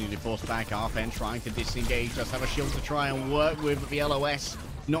 Continue to force back. Arfen trying to disengage. Does have a shield to try and work with the LOS.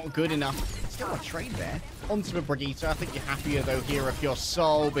 Not good enough. still a trade there. Onto the Brigitte. I think you're happier, though, here if you're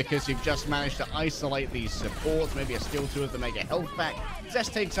Seoul, because you've just managed to isolate these supports. Maybe a steal two of them, make a health back.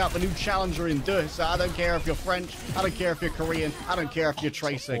 Zest takes out the new challenger in Deux. So I don't care if you're French. I don't care if you're Korean. I don't care if you're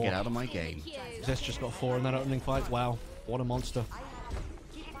Tracer. Get out of my game. Zest just got 4 in that opening fight. Wow, what a monster.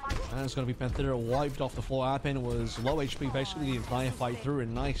 And it's going to be PANTHERA wiped off the floor. Arpen was low HP basically the entire fight through,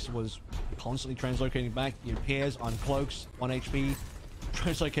 and Nice was constantly translocating back. He appears on cloaks, 1 HP,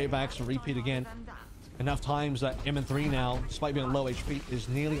 translocate back, so repeat again. Enough times that MN3 now, despite being low HP, is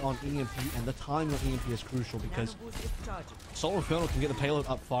nearly on EMP, and the timing on EMP is crucial because Soul Infernal can get the payload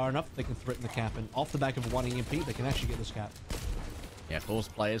up far enough, they can threaten the cap, and off the back of 1 EMP, they can actually get this cap. Yeah, force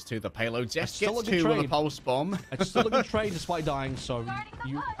players to the payload. Zest Still gets a good 2 with a trade. pulse bomb. It's still a good trade despite dying, so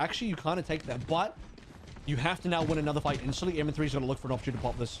you kind of take that, but you have to now win another fight instantly. MN3 is going to look for an opportunity to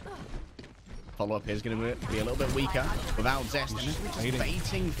pop this. Follow-up here is going to be a little bit weaker without Zest. And just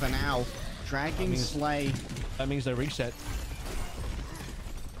baiting for now. Dragging Slay. That means they reset.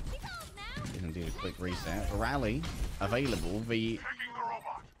 Didn't do a quick reset. Rally available. The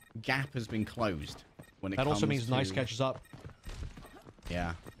gap has been closed. When it That also means to... Nice catches up.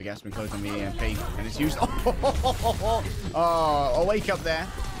 Yeah, the gap's been closed on the EMP, and it's used. Oh, a wake up there,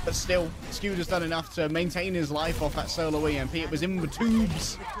 but still, Skewed has done enough to maintain his life off that solo EMP. It was in the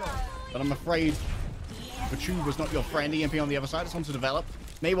tubes, but I'm afraid the tube was not your friend. EMP on the other side. It's on to develop.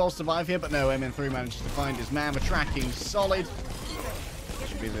 May well survive here, but no. MN3 manages to find his man. The tracking solid.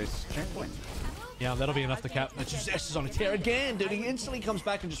 Should be this checkpoint. Yeah, that'll be enough to cap. Zest is on a tear again, dude. He instantly comes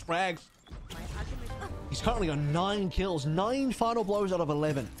back and just frags. He's currently on 9 kills, 9 final blows out of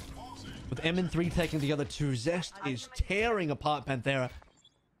 11. With MN3 taking the other 2, Zest is tearing apart PANTHERA.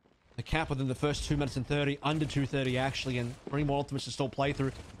 The cap within the first 2 minutes and 30, under 2:30 actually, and 3 more ultimates to still play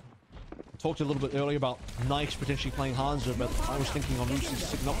through. I talked a little bit earlier about Nice potentially playing Hanzo, but I was thinking on Lucy's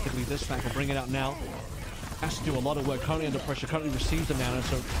synoptically this fact. We'll bring it out now. Has to do a lot of work, currently under pressure, currently receives them now, and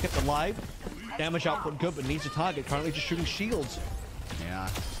so kept alive. Damage output good, but needs a target, currently just shooting shields. Yeah,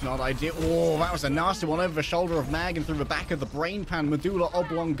 it's not ideal. Oh, that was a nasty one over the shoulder of Mag and through the back of the brain pan. Medulla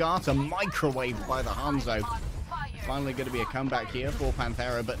oblongata microwaved by the Hanzo. Finally going to be a comeback here for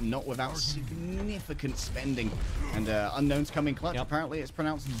PANTHERA, but not without significant spending. And unknowns coming clutch. Yep. Apparently it's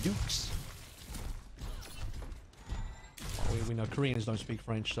pronounced Dukes. We know Koreans don't speak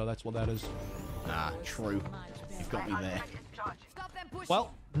French, so that's what that is. Ah, true. You've got me there.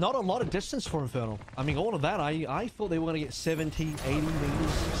 Well, not a lot of distance for Infernal. I mean, all of that, I thought they were going to get 70, 80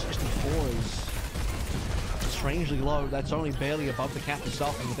 meters. 64 is strangely low. That's only barely above the cap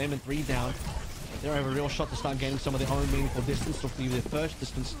itself, and with MN3 down, they have a real shot to start gaining some of their own meaningful distance, or be their first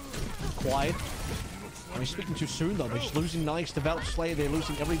distance quiet. I mean, speaking too soon, though. They're just losing Nice, Develop, Slayer. They're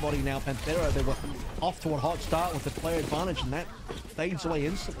losing everybody now. PANTHERA, they were off to a hot start with the player advantage, and that fades away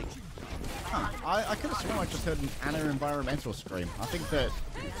instantly. Huh. I could have sworn I just heard an Anna environmental scream. I think that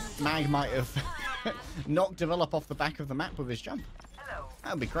Mag might have knocked Develop off the back of the map with his jump.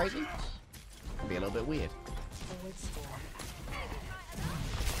 That would be crazy. That'd be a little bit weird.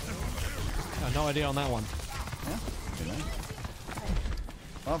 No idea on that one. Yeah, you know.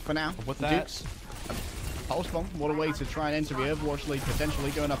 Well, for now, With that, Dukes, Pulse Bomb, what a way to try and enter the Overwatch League,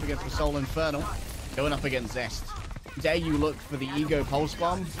 potentially going up against the Soul Infernal, going up against Zest. Dare you look for the Ego Pulse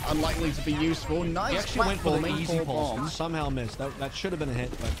Bomb? Unlikely to be useful. Nice he actually went for the platforming easy for pulse. bomb. Somehow missed. That should have been a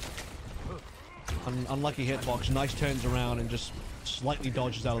hit, but unlucky hitbox. Nice turns around and just slightly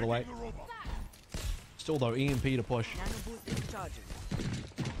dodges out of the way. Still though, EMP to push.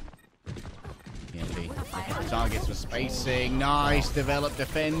 EMP. Targets for spacing. Nice. Develop,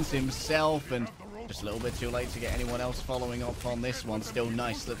 defends himself, and just a little bit too late to get anyone else following up on this one. Still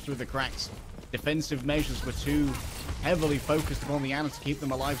Nice. Slipped through the cracks. Defensive measures were too heavily focused upon the Anna to keep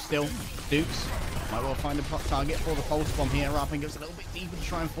them alive still. Dukes might well find a target for the Pulse Bomb here. Up and goes a little bit deeper to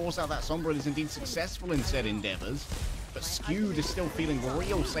try and force out that Sombra. Is indeed successful in said endeavors. But Skewed is still feeling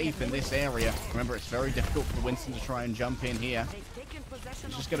real safe in this area. Remember, it's very difficult for Winston to try and jump in here.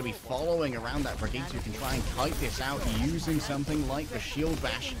 He's just going to be following around that Brigitte who can try and kite this out using something like the Shield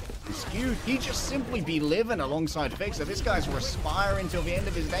Bash. And Skewed, he just simply be living alongside Fixer. This guy's respiring till the end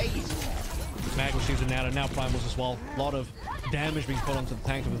of his days. Mag receives it now, and now Primals as well. A lot of damage being put onto the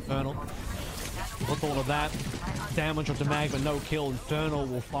tank of Infernal. With all of that, damage onto Mag, but no kill. Infernal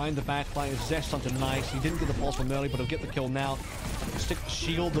will find the backline. Zest onto Nice. He didn't get the pulse from early, but he'll get the kill now. Stick the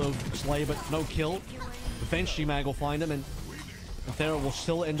shield of Slay, but no kill. Eventually, Mag will find him, and PANTHERA will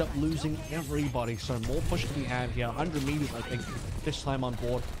still end up losing everybody. So more push to be had here. 100 meters, I think, this time on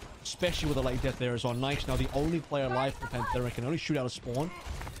board. Especially with a late death there is on Nice. Now the only player alive for PANTHERA can only shoot out of spawn.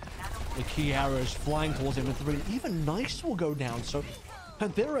 The key arrows flying towards him, and even Nice will go down. So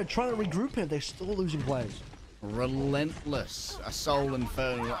PANTHERA trying to regroup here. They're still losing players. Relentless. A Soul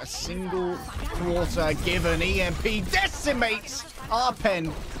Infernal. A single quarter given. EMP decimates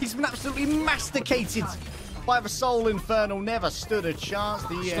Arpen. He's been absolutely masticated by the Soul Infernal. Never stood a chance.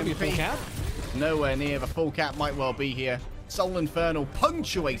 The Still be a full EMP cap? nowhere near. The full cap might well be here. Soul Infernal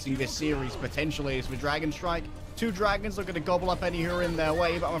punctuating this series potentially as the Dragon Strike. Two dragons are going to gobble up any who are in their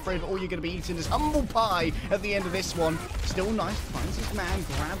way, but I'm afraid all you're going to be eating is humble pie at the end of this one. Still nice, finds his man,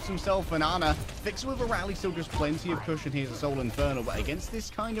 grabs himself an Ana. Fixed with a rally, still gives plenty of cushion here to Soul Infernal, but against this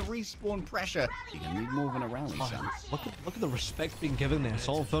kind of respawn pressure, you're going to need more than a rally, son. Look at the respect being given there.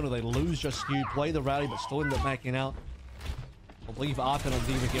 Soul Infernal, they lose just you, play the rally, but still end up backing out. I believe Arpen on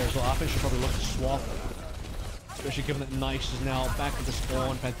Diva here as well. Arpen should probably look to swap, especially given that Nice is now back at the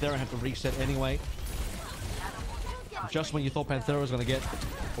spawn. PANTHERA have to reset anyway. Just when you thought PANTHERA was going to get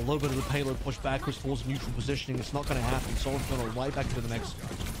a little bit of the payload pushed backwards towards neutral positioning, it's not going to happen. Soul Infernal right back into the mix.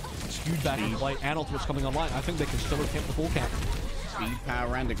 Skewed back in play, and ultimate's coming online. I think they can still attempt the full cap. Speed,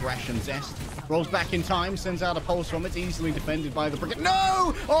 power, and aggression. Zest rolls back in time, sends out a pulse from it. Easily defended by the Brigade.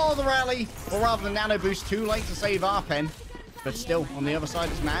 No! Oh, the rally! Or rather, the nano boost too late to save Arpen. But still, on the other side,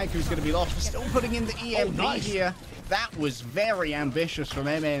 it's Mag who's going to be lost. Still putting in the EMP here. That was very ambitious from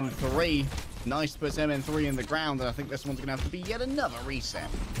MN3. Nice puts MN3 in the ground, and I think this one's going to have to be yet another reset.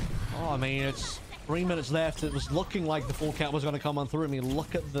 Oh, I mean, it's 3 minutes left. It was looking like the full cap was going to come on through. I mean,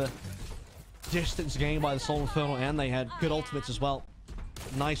 look at the distance gained by the Soul Infernal, and they had good ultimates as well.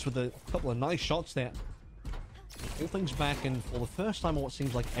 Nice with a couple of nice shots there. All things back, and for the first time in what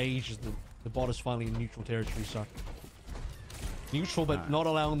seems like ages, the bot is finally in neutral territory, so... Neutral, but not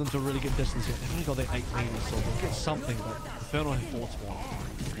allowing them to really get distance yet. They've only got their 8 meters, so they'll get something, but Infernal have fought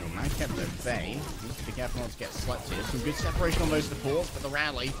one. Man kept at bay. Needs to be careful not to get slept here. Some good separation on those supports, but the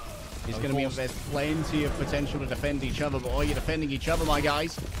rally is going to be... There's plenty of potential to defend each other, but while you're defending each other, my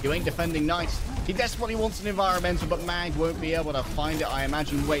guys, you ain't defending Nice. He desperately wants an environmental, but Mag won't be able to find it, I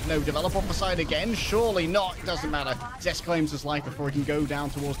imagine. Wait, no, develop off the side again? Surely not. It doesn't matter. Zest claims his life before he can go down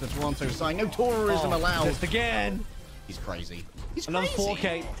towards the Toronto side. No tourism allowed. Just again. He's crazy. He's Another crazy.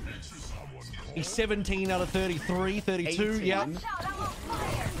 4K. He's 17 out of 33, 32, 18. yeah.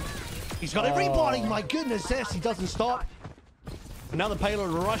 He's got everybody, my goodness, yes, he doesn't stop. Another payload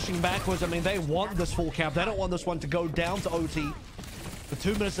rushing backwards. I mean, they want this full cap. They don't want this one to go down to OT. With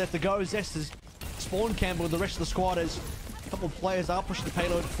 2 minutes left to go, Zest is spawn camping with the rest of the squad as a couple of players are pushing the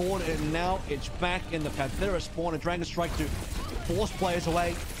payload forward, and now it's back in the PANTHERA spawn. A Dragon Strike to force players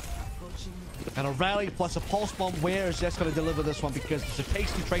away. And a rally plus a pulse bomb. Where is Zest going to deliver this one? Because there's a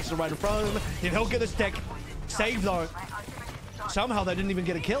tasty tracer right in front of him. And he'll get this deck saved though. Somehow they didn't even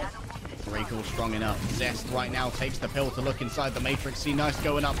get a kill. Recall strong enough. Zest right now takes the pill to look inside the Matrix. See Nice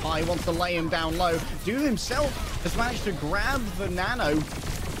going up high. Wants to lay him down low. Dude himself has managed to grab the nano.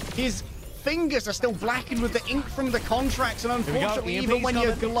 His fingers are still blackened with the ink from the contracts, and unfortunately, even when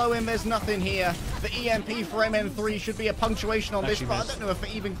you glow him, there's nothing here. The EMP for MN3 should be a punctuation on this, but I don't know if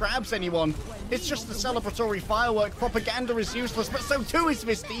it even grabs anyone. It's just the celebratory firework. Propaganda is useless, but so too is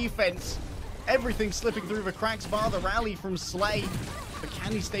this defense. Everything slipping through the cracks, bar the rally from Slay. But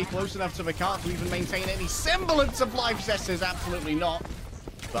can he stay close enough to the cart to even maintain any semblance of life? Zest says absolutely not.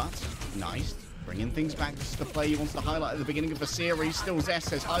 But Nice. Bringing things back. This is the play he wants to highlight at the beginning of the series. Still Zest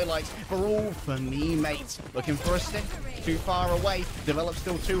says highlights for all for me, mate. Looking for a stick. Too far away. Develop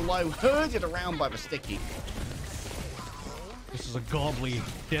still too low. Herded around by the sticky. This is a godly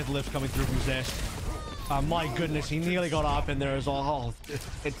deadlift coming through from Zest. My goodness, he nearly got up in there as well. Oh,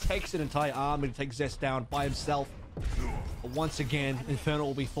 it takes an entire army to take Zest down by himself. But once again, Infernal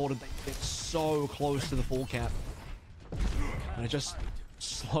will be thought they get so close to the full cap. And it just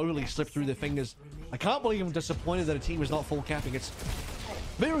slowly slipped through their fingers. I can't believe I'm disappointed that a team is not full capping. It's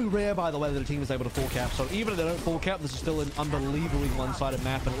very rare, by the way, that a team is able to full cap. So even if they don't full cap, this is still an unbelievably one-sided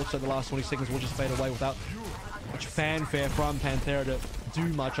map, and it looks like the last 20 seconds will just fade away without much fanfare from PANTHERA to do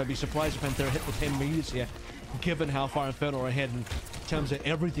much. I'd be surprised if PANTHERA hit the 10 meters here, given how far Infernal are ahead in terms of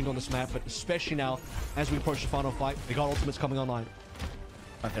everything on this map, but especially now as we approach the final fight. They got ultimates coming online.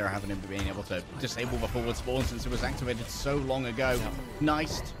 PANTHERA haven't been able to disable the forward spawn since it was activated so long ago.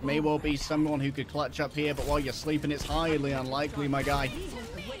 Nice. May well be someone who could clutch up here, but while you're sleeping, it's highly unlikely, my guy.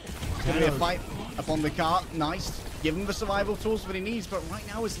 It's going to be a fight up on the cart. Nice. Give him the survival tools that he needs, but right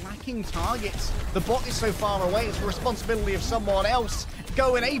now is lacking targets. The bot is so far away, it's the responsibility of someone else.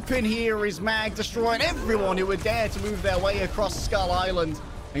 Going ape in here is Mag, destroying everyone who would dare to move their way across Skull Island.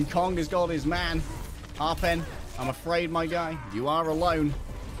 And Kong has got his man. Arpen, I'm afraid, my guy, you are alone.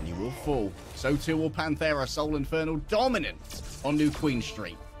 And you will fall. So too will PANTHERA. Soul Infernal dominant on New Queen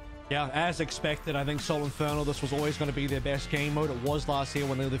Street. Yeah, as expected, I think Seoul Infernal, this was always going to be their best game mode. It was last year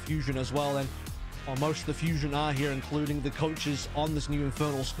when they were the Fusion as well, and most of the Fusion are here, including the coaches on this new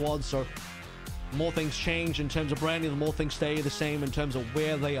Infernal squad, so the more things change in terms of branding, the more things stay the same in terms of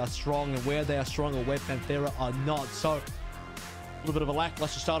where they are strong and where they are strong or where PANTHERA are not. So, a little bit of a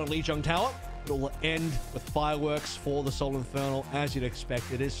lackluster start on Lijiang Tower. It will end with fireworks for the Seoul Infernal, as you'd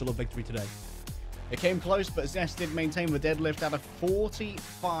expect. It is still a victory today. It came close, but Zest did maintain the deadlift out of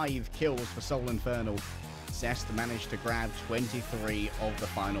 45 kills for Seoul Infernal. Zest managed to grab 23 of the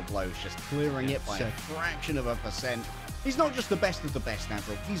final blows, just clearing it by a fraction of a percent. He's not just the best of the best,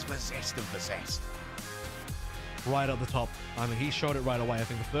 Avril. He's the Zest of the Zest. Right at the top. I mean, he showed it right away. I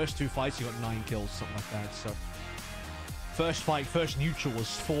think the first 2 fights, he got 9 kills, something like that. So, first fight, first neutral was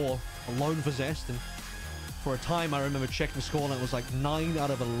 4 alone for Zest, and for a time, I remember checking the score, and it was like 9 out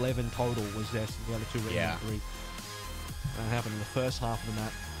of 11 total was Zest, and the other 2 were 3. That happened in the first half of the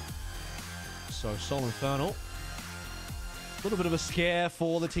map. So, Seoul Infernal. A little bit of a scare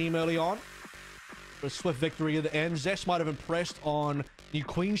for the team early on. But a swift victory at the end. Zest might have impressed on New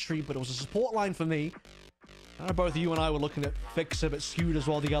Queen Street, but it was a support line for me. I know both you and I were looking at Fix a bit skewed as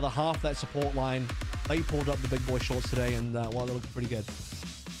well. The other half of that support line, they pulled up the big boy shorts today, and well, they're looking pretty good.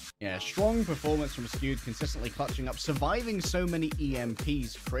 Yeah, strong performance from Skewed, consistently clutching up, surviving so many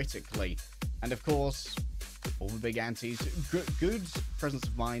EMPs critically. And of course, all the big antis, good presence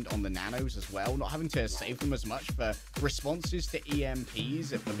of mind on the nanos as well, not having to save them as much for responses to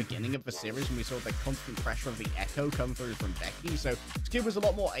EMPs at the beginning of the series when we saw the constant pressure of the echo come through from Becky. So Skewed was a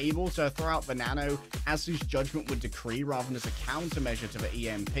lot more able to throw out the nano as his judgment would decree rather than as a countermeasure to the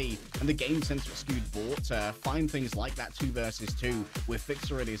EMP. And the game sense that Skewed bought to find things like that 2 versus 2 with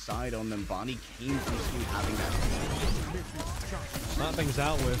Fixer at his side on them. Barney came from Skewed having that. Start things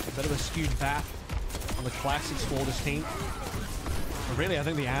out with a bit of a Skewed back on the classics for this team. But really, I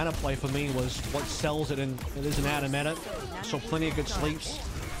think the Ana play for me was what sells it, and it is an Ana meta. So plenty of good sleeps,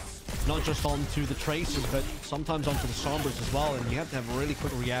 not just onto the Traces, but sometimes onto the Sombras as well. And you have to have a really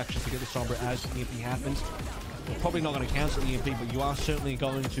quick reaction to get the Sombra as the EMP happens. You're probably not going to cancel the EMP, but you are certainly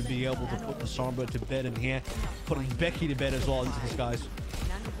going to be able to put the Sombra to bed in here, putting Becky to bed as well into this, guys.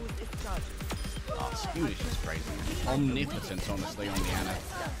 Oh, Skewed is just crazy. Omnipotent, honestly, on the Ana.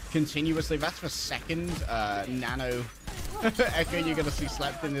 Continuously, that's the second nano echo you're going to see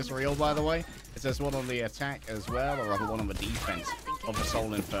slapped in this reel, by the way. It says one on the attack as well, or rather one on the defense of the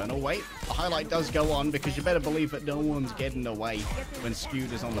Seoul Infernal. Wait, the highlight does go on, because you better believe that no one's getting away when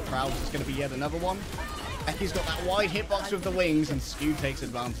Skewed is on the prowl. It's going to be yet another one. Becky's got that wide hitbox with the wings, and Skewed takes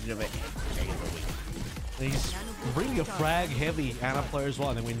advantage of it. He's really a frag-heavy Ana player as well.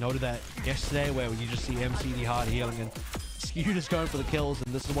 I think we noted that yesterday, where you just see MCD hard healing, and Skewed is going for the kills,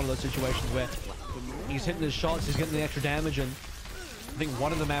 and this is one of those situations where he's hitting his shots, he's getting the extra damage, and I think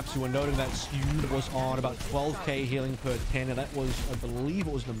one of the maps you were noting that Skewed was on about 12k healing per 10, and that was, I believe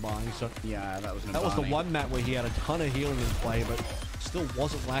it was Nimbani, so yeah, that was the one map where he had a ton of healing in play, but still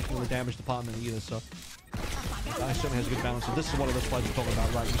wasn't lacking in the damage department either, so the guy certainly has a good balance. So this is one of those plays we're talking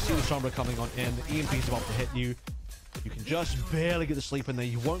about, right? You see the Sombra coming on in, the EMP is about to hit you. You can just barely get the sleep in there.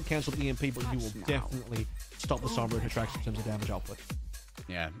 You won't cancel the EMP, but you will definitely stop the Sombra if it tracks in terms of damage output.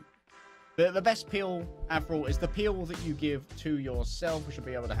 Yeah. The best peel, Avril, is the peel that you give to yourself. We should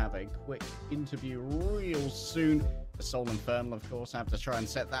be able to have a quick interview real soon. The Seoul Infernal, of course, have to try and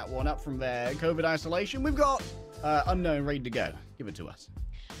set that one up from their COVID isolation. We've got Unknown ready to go. Give it to us.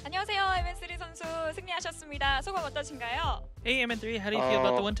 안녕하세요, MN3 선수 승리하셨습니다. 소감 어떠신가요? Hey MN3, how do you feel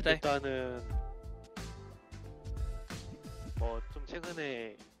about the win today? 일단은 좀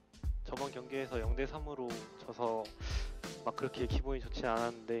최근에 저번 경기에서 0대3으로 져서 막 그렇게 기분이 좋지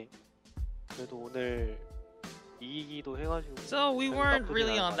않았는데 그래도 오늘 이기기도 해가지고. So we weren't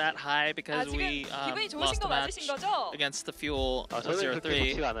really on that high because we 기분이 좋으신 lost 거 the match 맞으신 거죠? against the Fuel 저는 그렇게 0-3.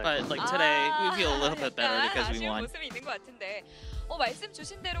 좋지가 않아요. But like today, we feel a little bit better because we 아쉬운 won. 모습이 있는 것 같은데 말씀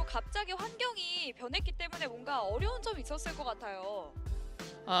주신 대로 갑자기 환경이 변했기 때문에 뭔가 어려운 점이 있었을 것 같아요.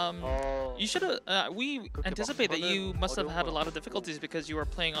 You should have. We anticipate that you must have had a lot of difficulties because you were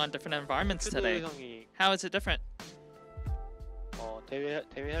playing on different environments today. How is it different?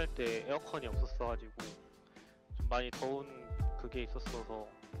 대회할 때 에어컨이 없었어가지고 좀 많이 더운 그게 있었어서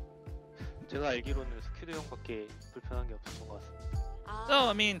제가 알기로는 스큐드 형밖에 불편한 게 없었던 것 같습니다. So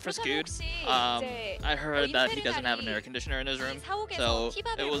I mean, for Skewed, I heard that he doesn't have an air conditioner in his room, so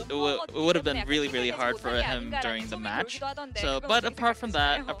it would have been really hard for him during the match. So, but apart from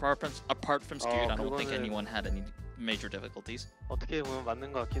that, apart from Skewed, I don't think anyone had any major difficulties. 어떻게 보면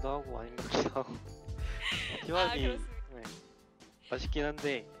맞는 것 같기도 하고 아닌 것 같기도 하고. 키밥이 맛있긴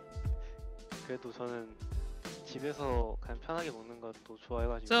한데 그래도 저는 집에서 그냥 편하게 먹는 것도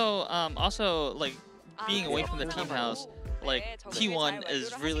좋아해가지고. So also like being away from the team house, like T1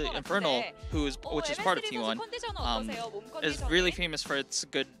 is really Infernal, which is part of T1, is really famous for its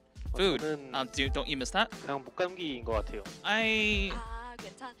good food. Don't you miss that? 그냥 목감기인 것 같아요.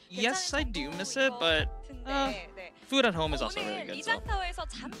 Yes, I do miss it, but food at home is also really good. So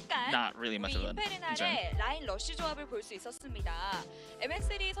not really much of a concern. 라인 러쉬 조합을 볼 수 있었습니다.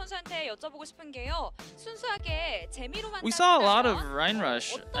 MX3 선수한테 여쭤보고 싶은 게요. 순수하게 재미로만 We saw a lot of Rhine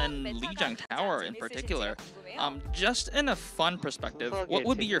Rush and Lijiang Tower in particular. Just in a fun perspective, what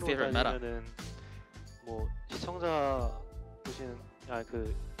would be your favorite meta? 뭐 시청자 보시는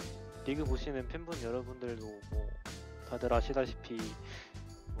그 리그 보시는 팬분 여러분들도 뭐 다들 아시다시피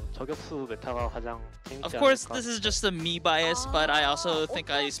저격수 메타가 가장 재밌지 않을까. Of course, this is just a me bias, but I also think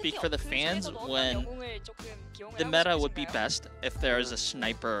I speak for the fans when the meta would be best if there is a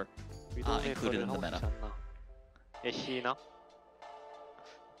sniper included in the meta. 애쉬나?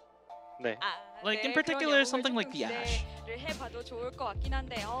 네. Like in particular, something like the Ashe. 해봐도 좋을 것 같긴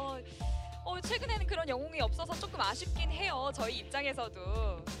한데 최근에는 그런 영웅이 없어서 조금 아쉽긴 해요. 저희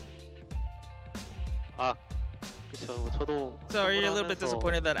입장에서도. So are you a little bit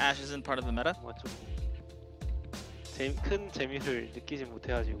disappointed that Ashe isn't part of the meta? 큰 재미를 느끼지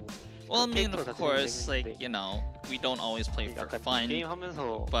못해가지고. Well, I mean, of course, like, you know, we don't always play for fun,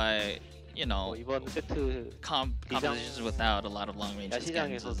 but, you know, 이번 세트 competitions without a lot of long-range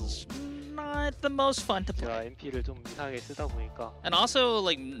scans is not the most fun to play. MP를 좀 이상하게 쓰다 보니까. And also,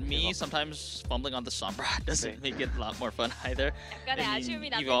 like me, sometimes fumbling on the Sombra doesn't make it a lot more fun either. I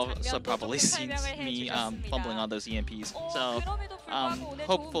mean, you've also probably seen me fumbling on those EMPs. So,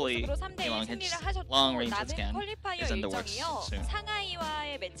 hopefully, the long-range scan is in the works soon.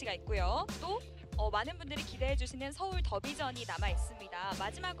 상하이와의 매치가 있고요. 또 많은 분들이 기대해 주시는 서울 더비전이 남아 있습니다.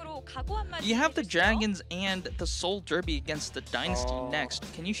 마지막으로 각오 한마디. You have the Dragons and the Seoul Derby against the Dynasty next.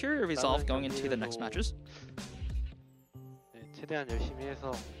 Can you share your resolve going into the next matches? 네, 최대한 열심히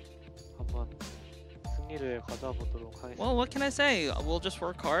해서 한번 승리를 가져보도록 하겠습니다. Well, what can I say? We'll just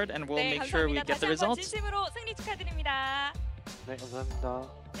work hard and we'll make sure we get the results. 진심으로 승리 축하드립니다. 네, 감사합니다.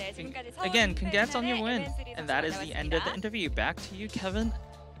 네, 지금까지 서울 Again, congrats on your 인페르날의 win. And that is the end of the interview. Back to you, Kevin.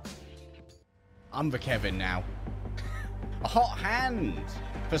 I'm the Kevin now. A hot hand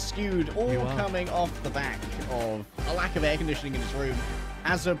for Skewed, all coming off the back of a lack of air conditioning in his room.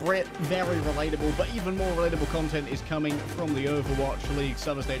 As a Brit, very relatable, but even more relatable content is coming from the Overwatch League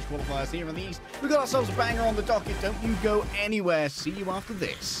Summer Stage Qualifiers here in the East. We've got ourselves a banger on the docket. Don't you go anywhere. See you after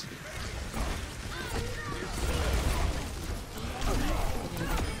this.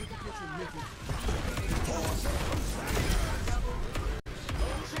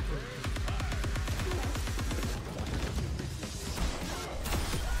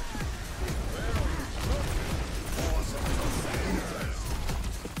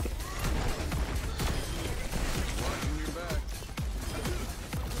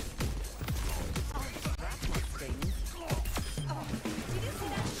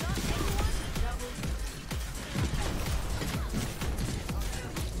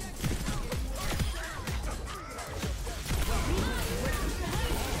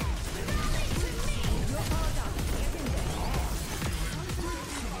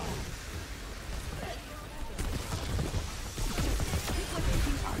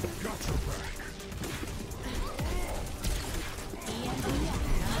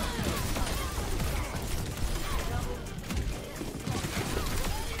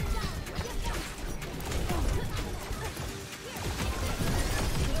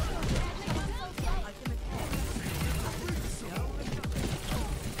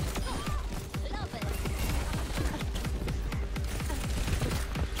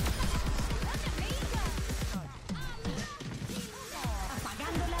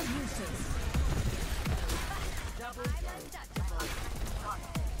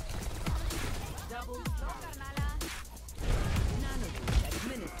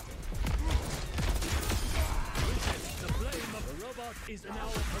 Is an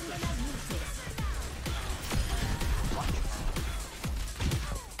hour